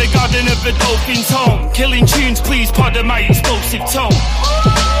shrooms in the garden of a dolphin's home. Killing tunes, please pardon my explosive tone.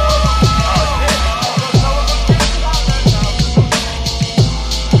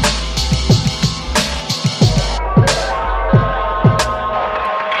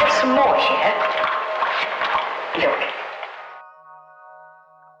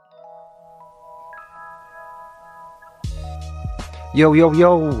 Yo, yo,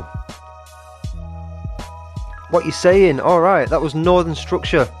 yo. What you saying? Alright, that was Northern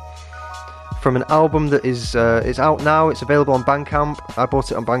Structure from an album that is it's out now. It's available on Bandcamp. I bought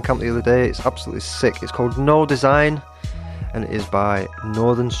it on Bandcamp the other day. It's absolutely sick. It's called No Design and it is by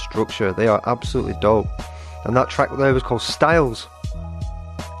Northern Structure. They are absolutely dope. And that track there was called Styles.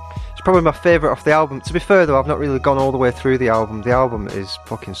 It's probably my favourite off the album. To be fair though, I've not really gone all the way through the album. The album is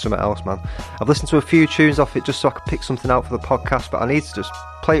fucking something else, man. I've listened to a few tunes off it just so I could pick something out for the podcast, but I need to just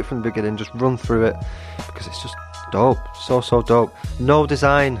play it from the beginning, just run through it, because it's just dope. So dope. No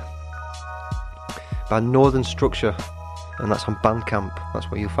Design by Northern Structure, and that's on Bandcamp. That's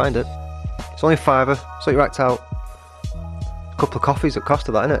where you'll find it. It's only $5, so you act out. A couple of coffees at cost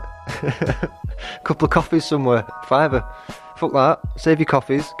of that, innit? A couple of coffees somewhere, $5. Fuck that. Save your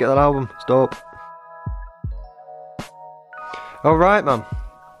coffees, get that album. It's dope. Alright, man.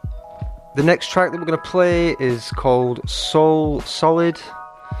 The next track that we're going to play is called Soul Solid,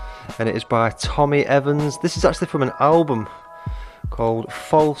 and it is by Tommy Evans. This is actually from an album called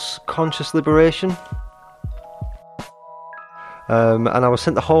False Conscious Liberation. And I was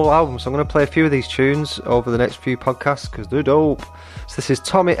sent the whole album, so I'm going to play a few of these tunes over the next few podcasts because they're dope. So this is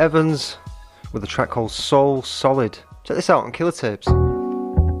Tommy Evans with a track called Soul Solid. Check this out on Killer Tapes.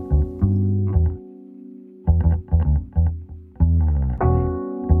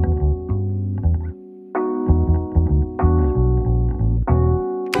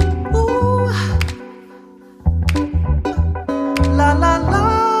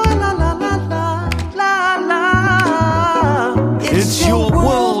 It's your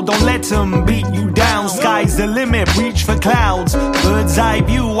world, don't let them beat you down. Sky's the limit, reach for clouds. Bird's eye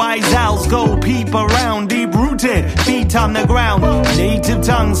view, wise owls go peep around. Deep rooted, feet on the ground. Native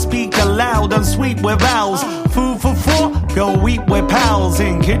tongue, speak aloud and sweet with vowels. Food for thought, go eat with pals.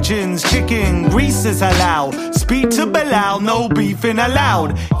 In kitchens, chicken, greases allow. Speak to Bilal, no beefing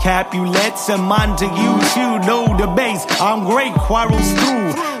allowed. Capulets and Montagues, you know the bass. I'm great, quarrels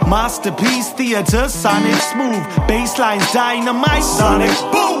through. Masterpiece, theater, sonic smooth. Basslines, dynamite, sonic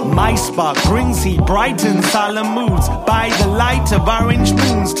boom. My spot brings heat, brightens solemn moods. By the light of orange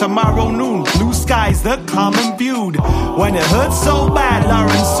moons, tomorrow noon. Blue skies, the common viewed. When it hurts so bad,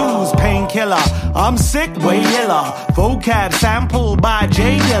 Lauren Sue's painkiller. I'm sick, way iller. Vocab sampled by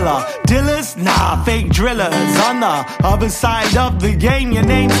J Dilla. Dillers, nah, fake drillers. On the other side of the game, your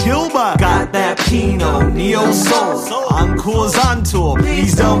name's Gilbert. Got that Pinot, Neo Soul. Encore's on tour,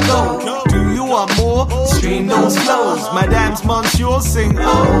 please don't go. Do you want more? Stream those flows. Madame's Monsieur sing,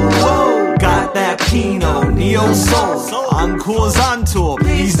 oh, oh. Got that Pinot, Neo Soul. Encore's on tour,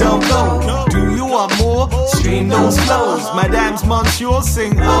 please don't go. Do you want more? Stream those flows. Madame's Monsieur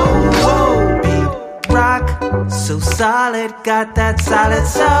sing, oh, oh. Beat, rock, so solid. Got that solid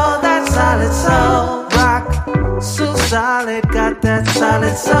soul, that solid soul. Rock, So solid, got that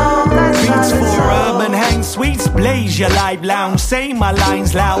solid soul. Beats for urban hang, sweets blaze your live lounge. Say my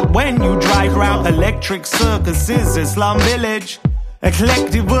lines loud when you drive round. Electric circuses, Islam Village.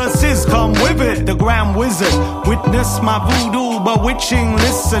 Eclectic verses come with it, the Grand Wizard. Witness my voodoo, bewitching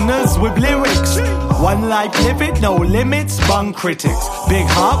listeners with lyrics. One life, live it, no limits, bun critics. Big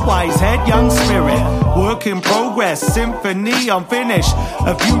heart, wise head, young spirit. Work in progress, symphony unfinished.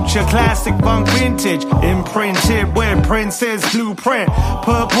 A future classic funk vintage. Imprinted where Prince's blueprint.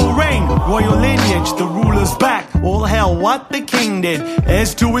 Purple rain, royal lineage, the ruler's back. All hell, what the king did.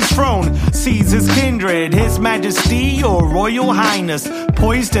 Heirs to his throne, Caesar's kindred. His majesty, your royal highness.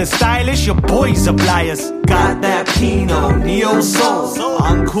 Poised and stylish, your boys are flyers. Got that Pinot, neo soul.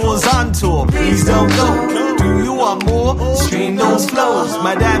 Encore's on tour, please don't go. Do you want more? Stream those flows.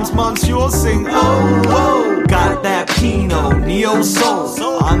 Madame's Monsieur sing, oh, oh. Got that Pinot, neo soul.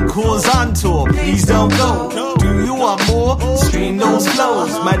 Encore's on tour, please don't go. Do you want more? Stream those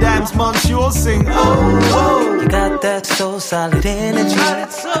flows. Madame's Monsieur sing, oh, oh. You got that soul solid energy.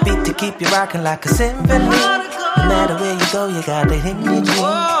 The beat to keep you rocking like a symphony. No matter where you go, you got that energy.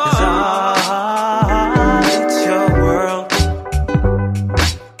 It's your world.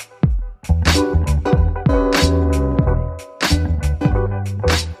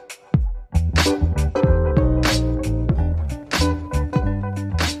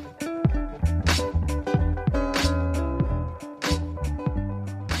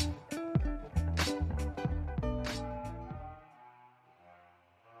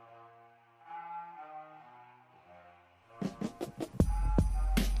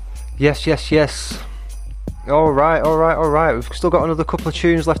 Yes, yes, yes. Alright. We've still got another couple of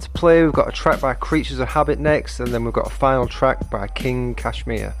tunes left to play. We've got a track by Creatures of Habit next, and then we've got a final track by King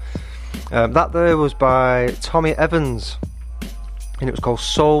Kashmir. That there was by Tommy Evans, and it was called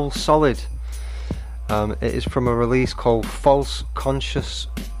Soul Solid. It is from a release called False Conscious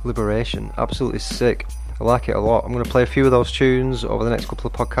Liberation. Absolutely sick. I like it a lot. I'm going to play a few of those tunes over the next couple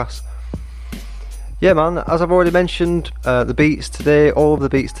of podcasts. Yeah, man, as I've already mentioned, the beats today, all of the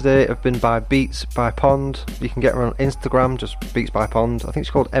beats today have been by Beats by Pond. You can get her on Instagram, just Beats by Pond. I think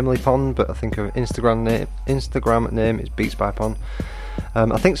she's called Emily Pond, but I think her Instagram name is Beats by Pond.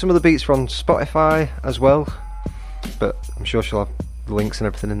 I think some of the beats are on Spotify as well, but I'm sure she'll have the links and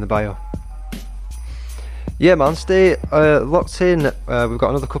everything in the bio. Yeah, man, stay locked in. We've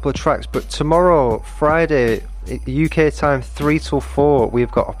got another couple of tracks, but tomorrow, Friday, UK time 3 till 4,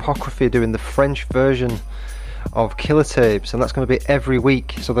 we've got Apocryphy doing the French version of Killer Tapes, and that's going to be every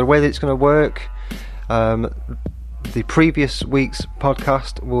week. So the way that it's going to work, the previous week's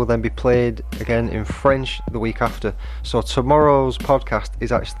podcast will then be played again in French the week after. So tomorrow's podcast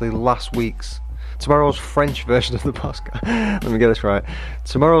is actually tomorrow's French version of the podcast. Let me get this right.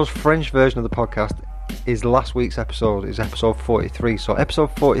 Tomorrow's French version of the podcast is last week's episode, is episode 43. So episode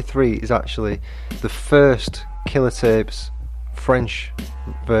 43 is actually the first Killer Tapes French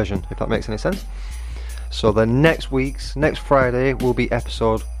version, if that makes any sense. So the next Friday will be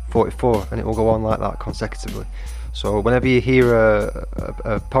episode 44, and it will go on like that consecutively. So whenever you hear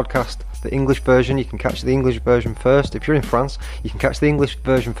a podcast, the English version, you can catch the English version first. If you're in France, you can catch the English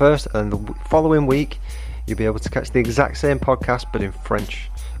version first, and the following week you'll be able to catch the exact same podcast but in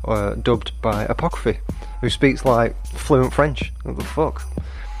French, dubbed by Apocryphy, who speaks like fluent French. What the fuck?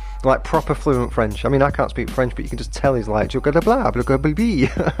 Like proper fluent French. I mean, I can't speak French, but you can just tell he's like blah blah blah blah.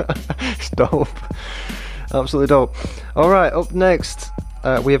 It's dope. Absolutely dope. Alright, up next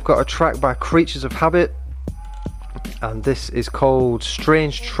we have got a track by Creatures of Habit, and this is called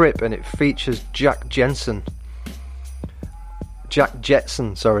Strange Trip, and it features Jack Jetson,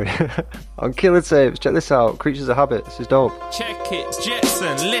 on Killer Tapes. Check this out, Creatures of Habit. This is dope. Check it,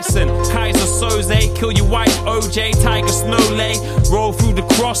 Jetson, listen. Kaiser Soze, kill your wife, OJ, Tiger Snowlay. Roll through the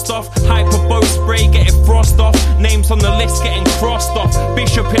crossed off, hyper boat spray, getting frost off. Names on the list getting crossed off.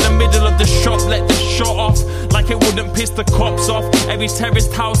 Bishop in the middle of the shop, let the shot off. Like it wouldn't piss the cops off. Every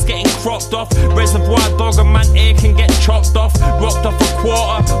terraced house getting cropped off. Reservoir dog, a man ear can get chopped off. Rocked off a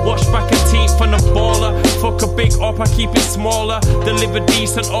quarter, wash back a teeth from the baller. Fuck a big op, I keep it smaller. Deliver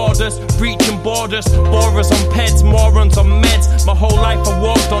decent orders, breaching borders. Borers on peds, morons on meds. My whole life I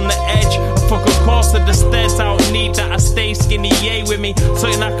walked on the edge. I fuck a course of the stairs, I don't need that. I stay skinny, yay with me.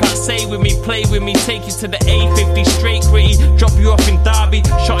 Something I can't say with me, play with me. Take you to the A50 straight gritty. Drop you off in Derby,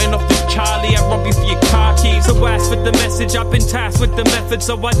 shotting off the Charlie. I rob you for your car keys. So ask for with the message, I've been tasked with the method.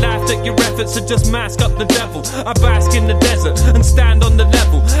 So I laughed at your efforts to just mask up the devil. I bask in the desert and stand on the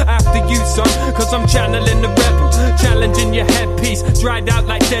level after you, son, cause I'm channeling the rebel. Challenging your headpiece, dried out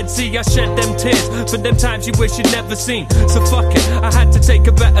like Dead Sea. I shed them tears for them times you wish you'd never seen. So fuck it, I had to take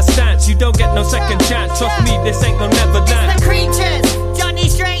a better stance. You don't get no second chance, trust me, this ain't no Neverland. It's the creatures, Johnny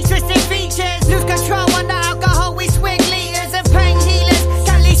Strange, twisted features. Lose control on the alcohol, we swing liters and pain healers.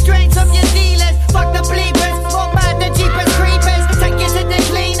 Cali strains from your dealers, fuck the bleepers. More mad than Jeepers Creepers, take you to the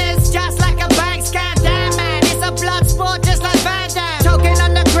cleaners. Just like a bank scam, damn man, it's a blood sport just like Van Damme. Choking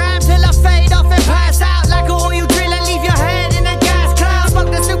on the gram till I fade off and pass out. Like an oil driller, leave your head in a gas cloud.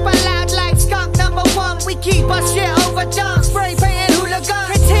 Fuck the super loud like skunk number one. We keep our shit overdone, spray painting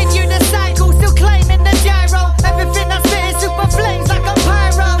hooligans. Continue the cycle, still claiming the gyro. Everything I spit is super flames like a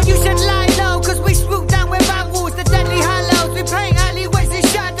pyro. You should lie low, cause we swoop down with our walls, the deadly hollows. We paint alleyways in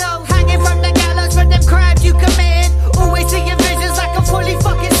shadows, hanging from the gallows for them crimes you committed. Always seeing visions like I'm fully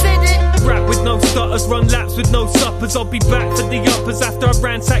fucking sinning. Rap with no stutters, run laps with no suppers. I'll be back for the uppers after I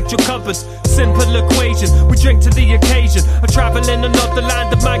ransacked your cupboards. Simple equation, we drink to the occasion. I travel in another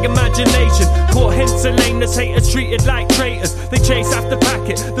land of my imagination. Caught hints of lameness, haters treated like traitors. They chase after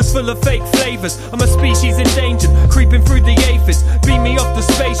packet that's full of fake flavors. I'm a species endangered, creeping through the aphids. Beam me off the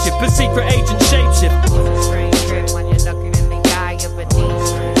spaceship, a secret agent shapeshift. Strange trip when you're looking in the eye of a demon.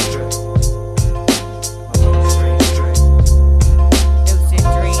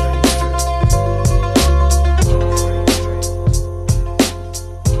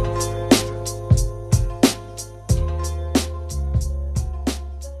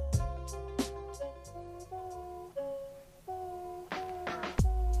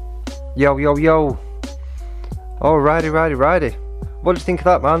 Yo, yo, yo. Alrighty. What did you think of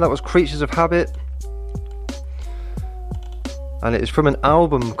that, man? That was Creatures of Habit. And it is from an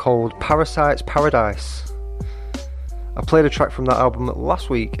album called Parasite's Paradise. I played a track from that album last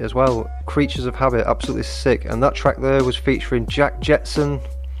week as well. Creatures of Habit, absolutely sick. And that track there was featuring Jack Jetson.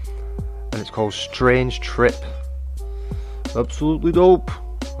 And it's called Strange Trip. Absolutely dope.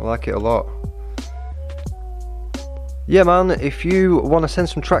 I like it a lot. Yeah, man, if you want to send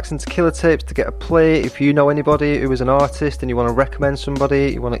some tracks into Killer Tapes to get a play, if you know anybody who is an artist and you want to recommend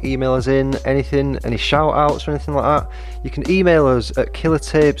somebody, you want to email us in anything, any shout outs or anything like that, you can email us at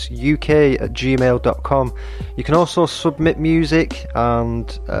killertapesuk@gmail.com. You can also submit music,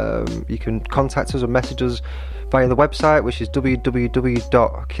 and you can contact us or message us via the website, which is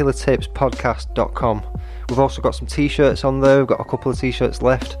www.killertapespodcast.com. We've also got some t-shirts on there. We've got a couple of t-shirts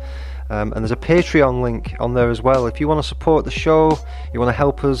left. And there's a Patreon link on there as well. If you want to support the show, you want to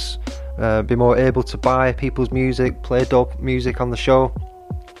help us be more able to buy people's music, play dope music on the show,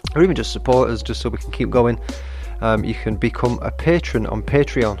 or even just support us just so we can keep going, you can become a patron on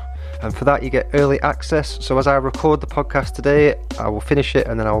Patreon. And for that you get early access. So as I record the podcast today, I will finish it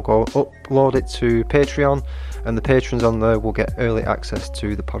and then I'll go upload it to Patreon, and the patrons on there will get early access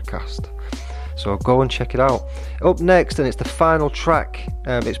to the podcast. So go and check it out. Up next, and it's the final track,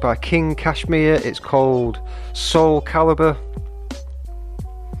 it's by King Kashmir. It's called Soul Caliber,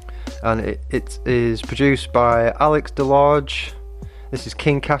 and it is produced by Alex DeLarge. This is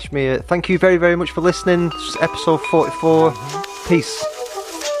King Kashmir. Thank you very, very much for listening. This is episode 44. Peace.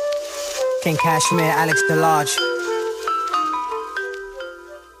 King Kashmir, Alex DeLarge.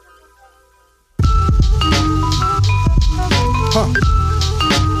 Huh.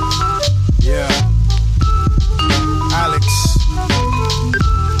 Yeah. Alex.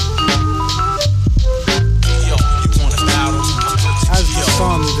 As the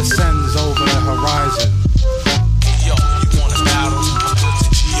sun descends over the horizon,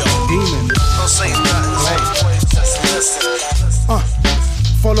 demons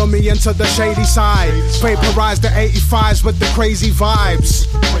follow me into the shady side. Vaporize the 85s with the crazy vibes.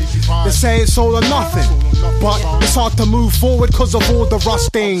 They say it's all or nothing, but it's hard to move forward cause of all the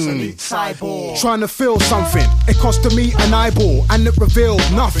rusting. Trying to feel something, it costed me an eyeball and it revealed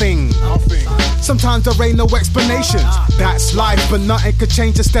nothing. Sometimes there ain't no explanations. That's life, but nothing could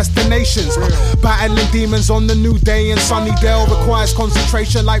change its destinations. Battling demons on the new day in Sunnydale requires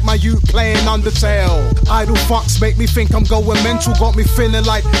concentration like my youth playing Undertale. Idle fucks make me think I'm going mental, got me feeling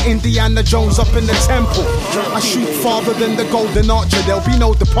like Indiana Jones up in the temple. I shoot farther than the golden archer, there'll be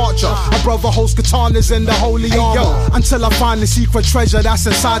no departure. A brother holds katanas in the holy armor. Until I find the secret treasure that's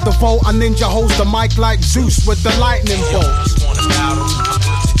inside the vault. A ninja holds the mic like Zeus with the lightning bolts.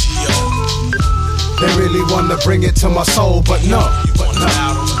 They really wanna bring it to my soul, but no.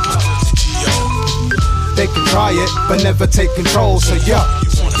 They can try it, but never take control, so yeah.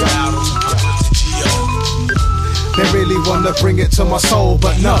 They really wanna bring it to my soul,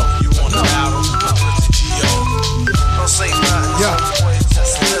 but no.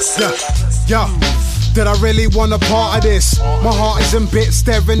 Yeah. Did I really want a part of this? My heart is in bits,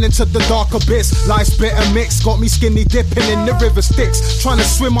 staring into the dark abyss. Life's bitter mix, got me skinny dipping in the river Styx. Trying to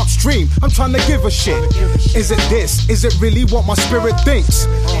swim upstream, I'm trying to give a shit. Is it this? Is it really what my spirit thinks?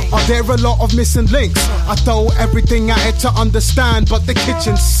 Are there a lot of missing links? I throw everything at it to understand, but the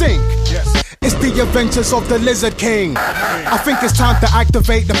kitchen sink. It's the adventures of the Lizard King. I think it's time to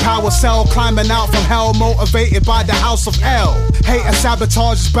activate the power cell. Climbing out from hell, motivated by the house of L. Hate and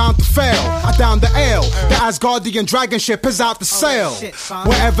sabotage is bound to fail. I down the ale. The Asgardian dragon ship is out to sail.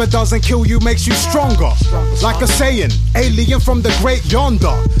 Whatever doesn't kill you makes you stronger. Like a saying, alien from the great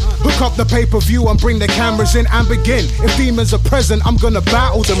yonder. Hook up the pay-per-view and bring the cameras in and begin. If demons are present, I'm gonna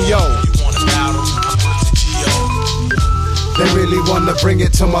battle them, yo. They really wanna bring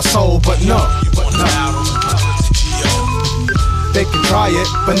it to my soul, but no. They can try it,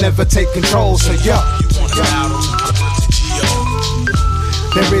 but never take control, so yeah.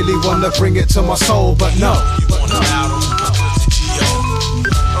 They really wanna bring it to my soul, but no.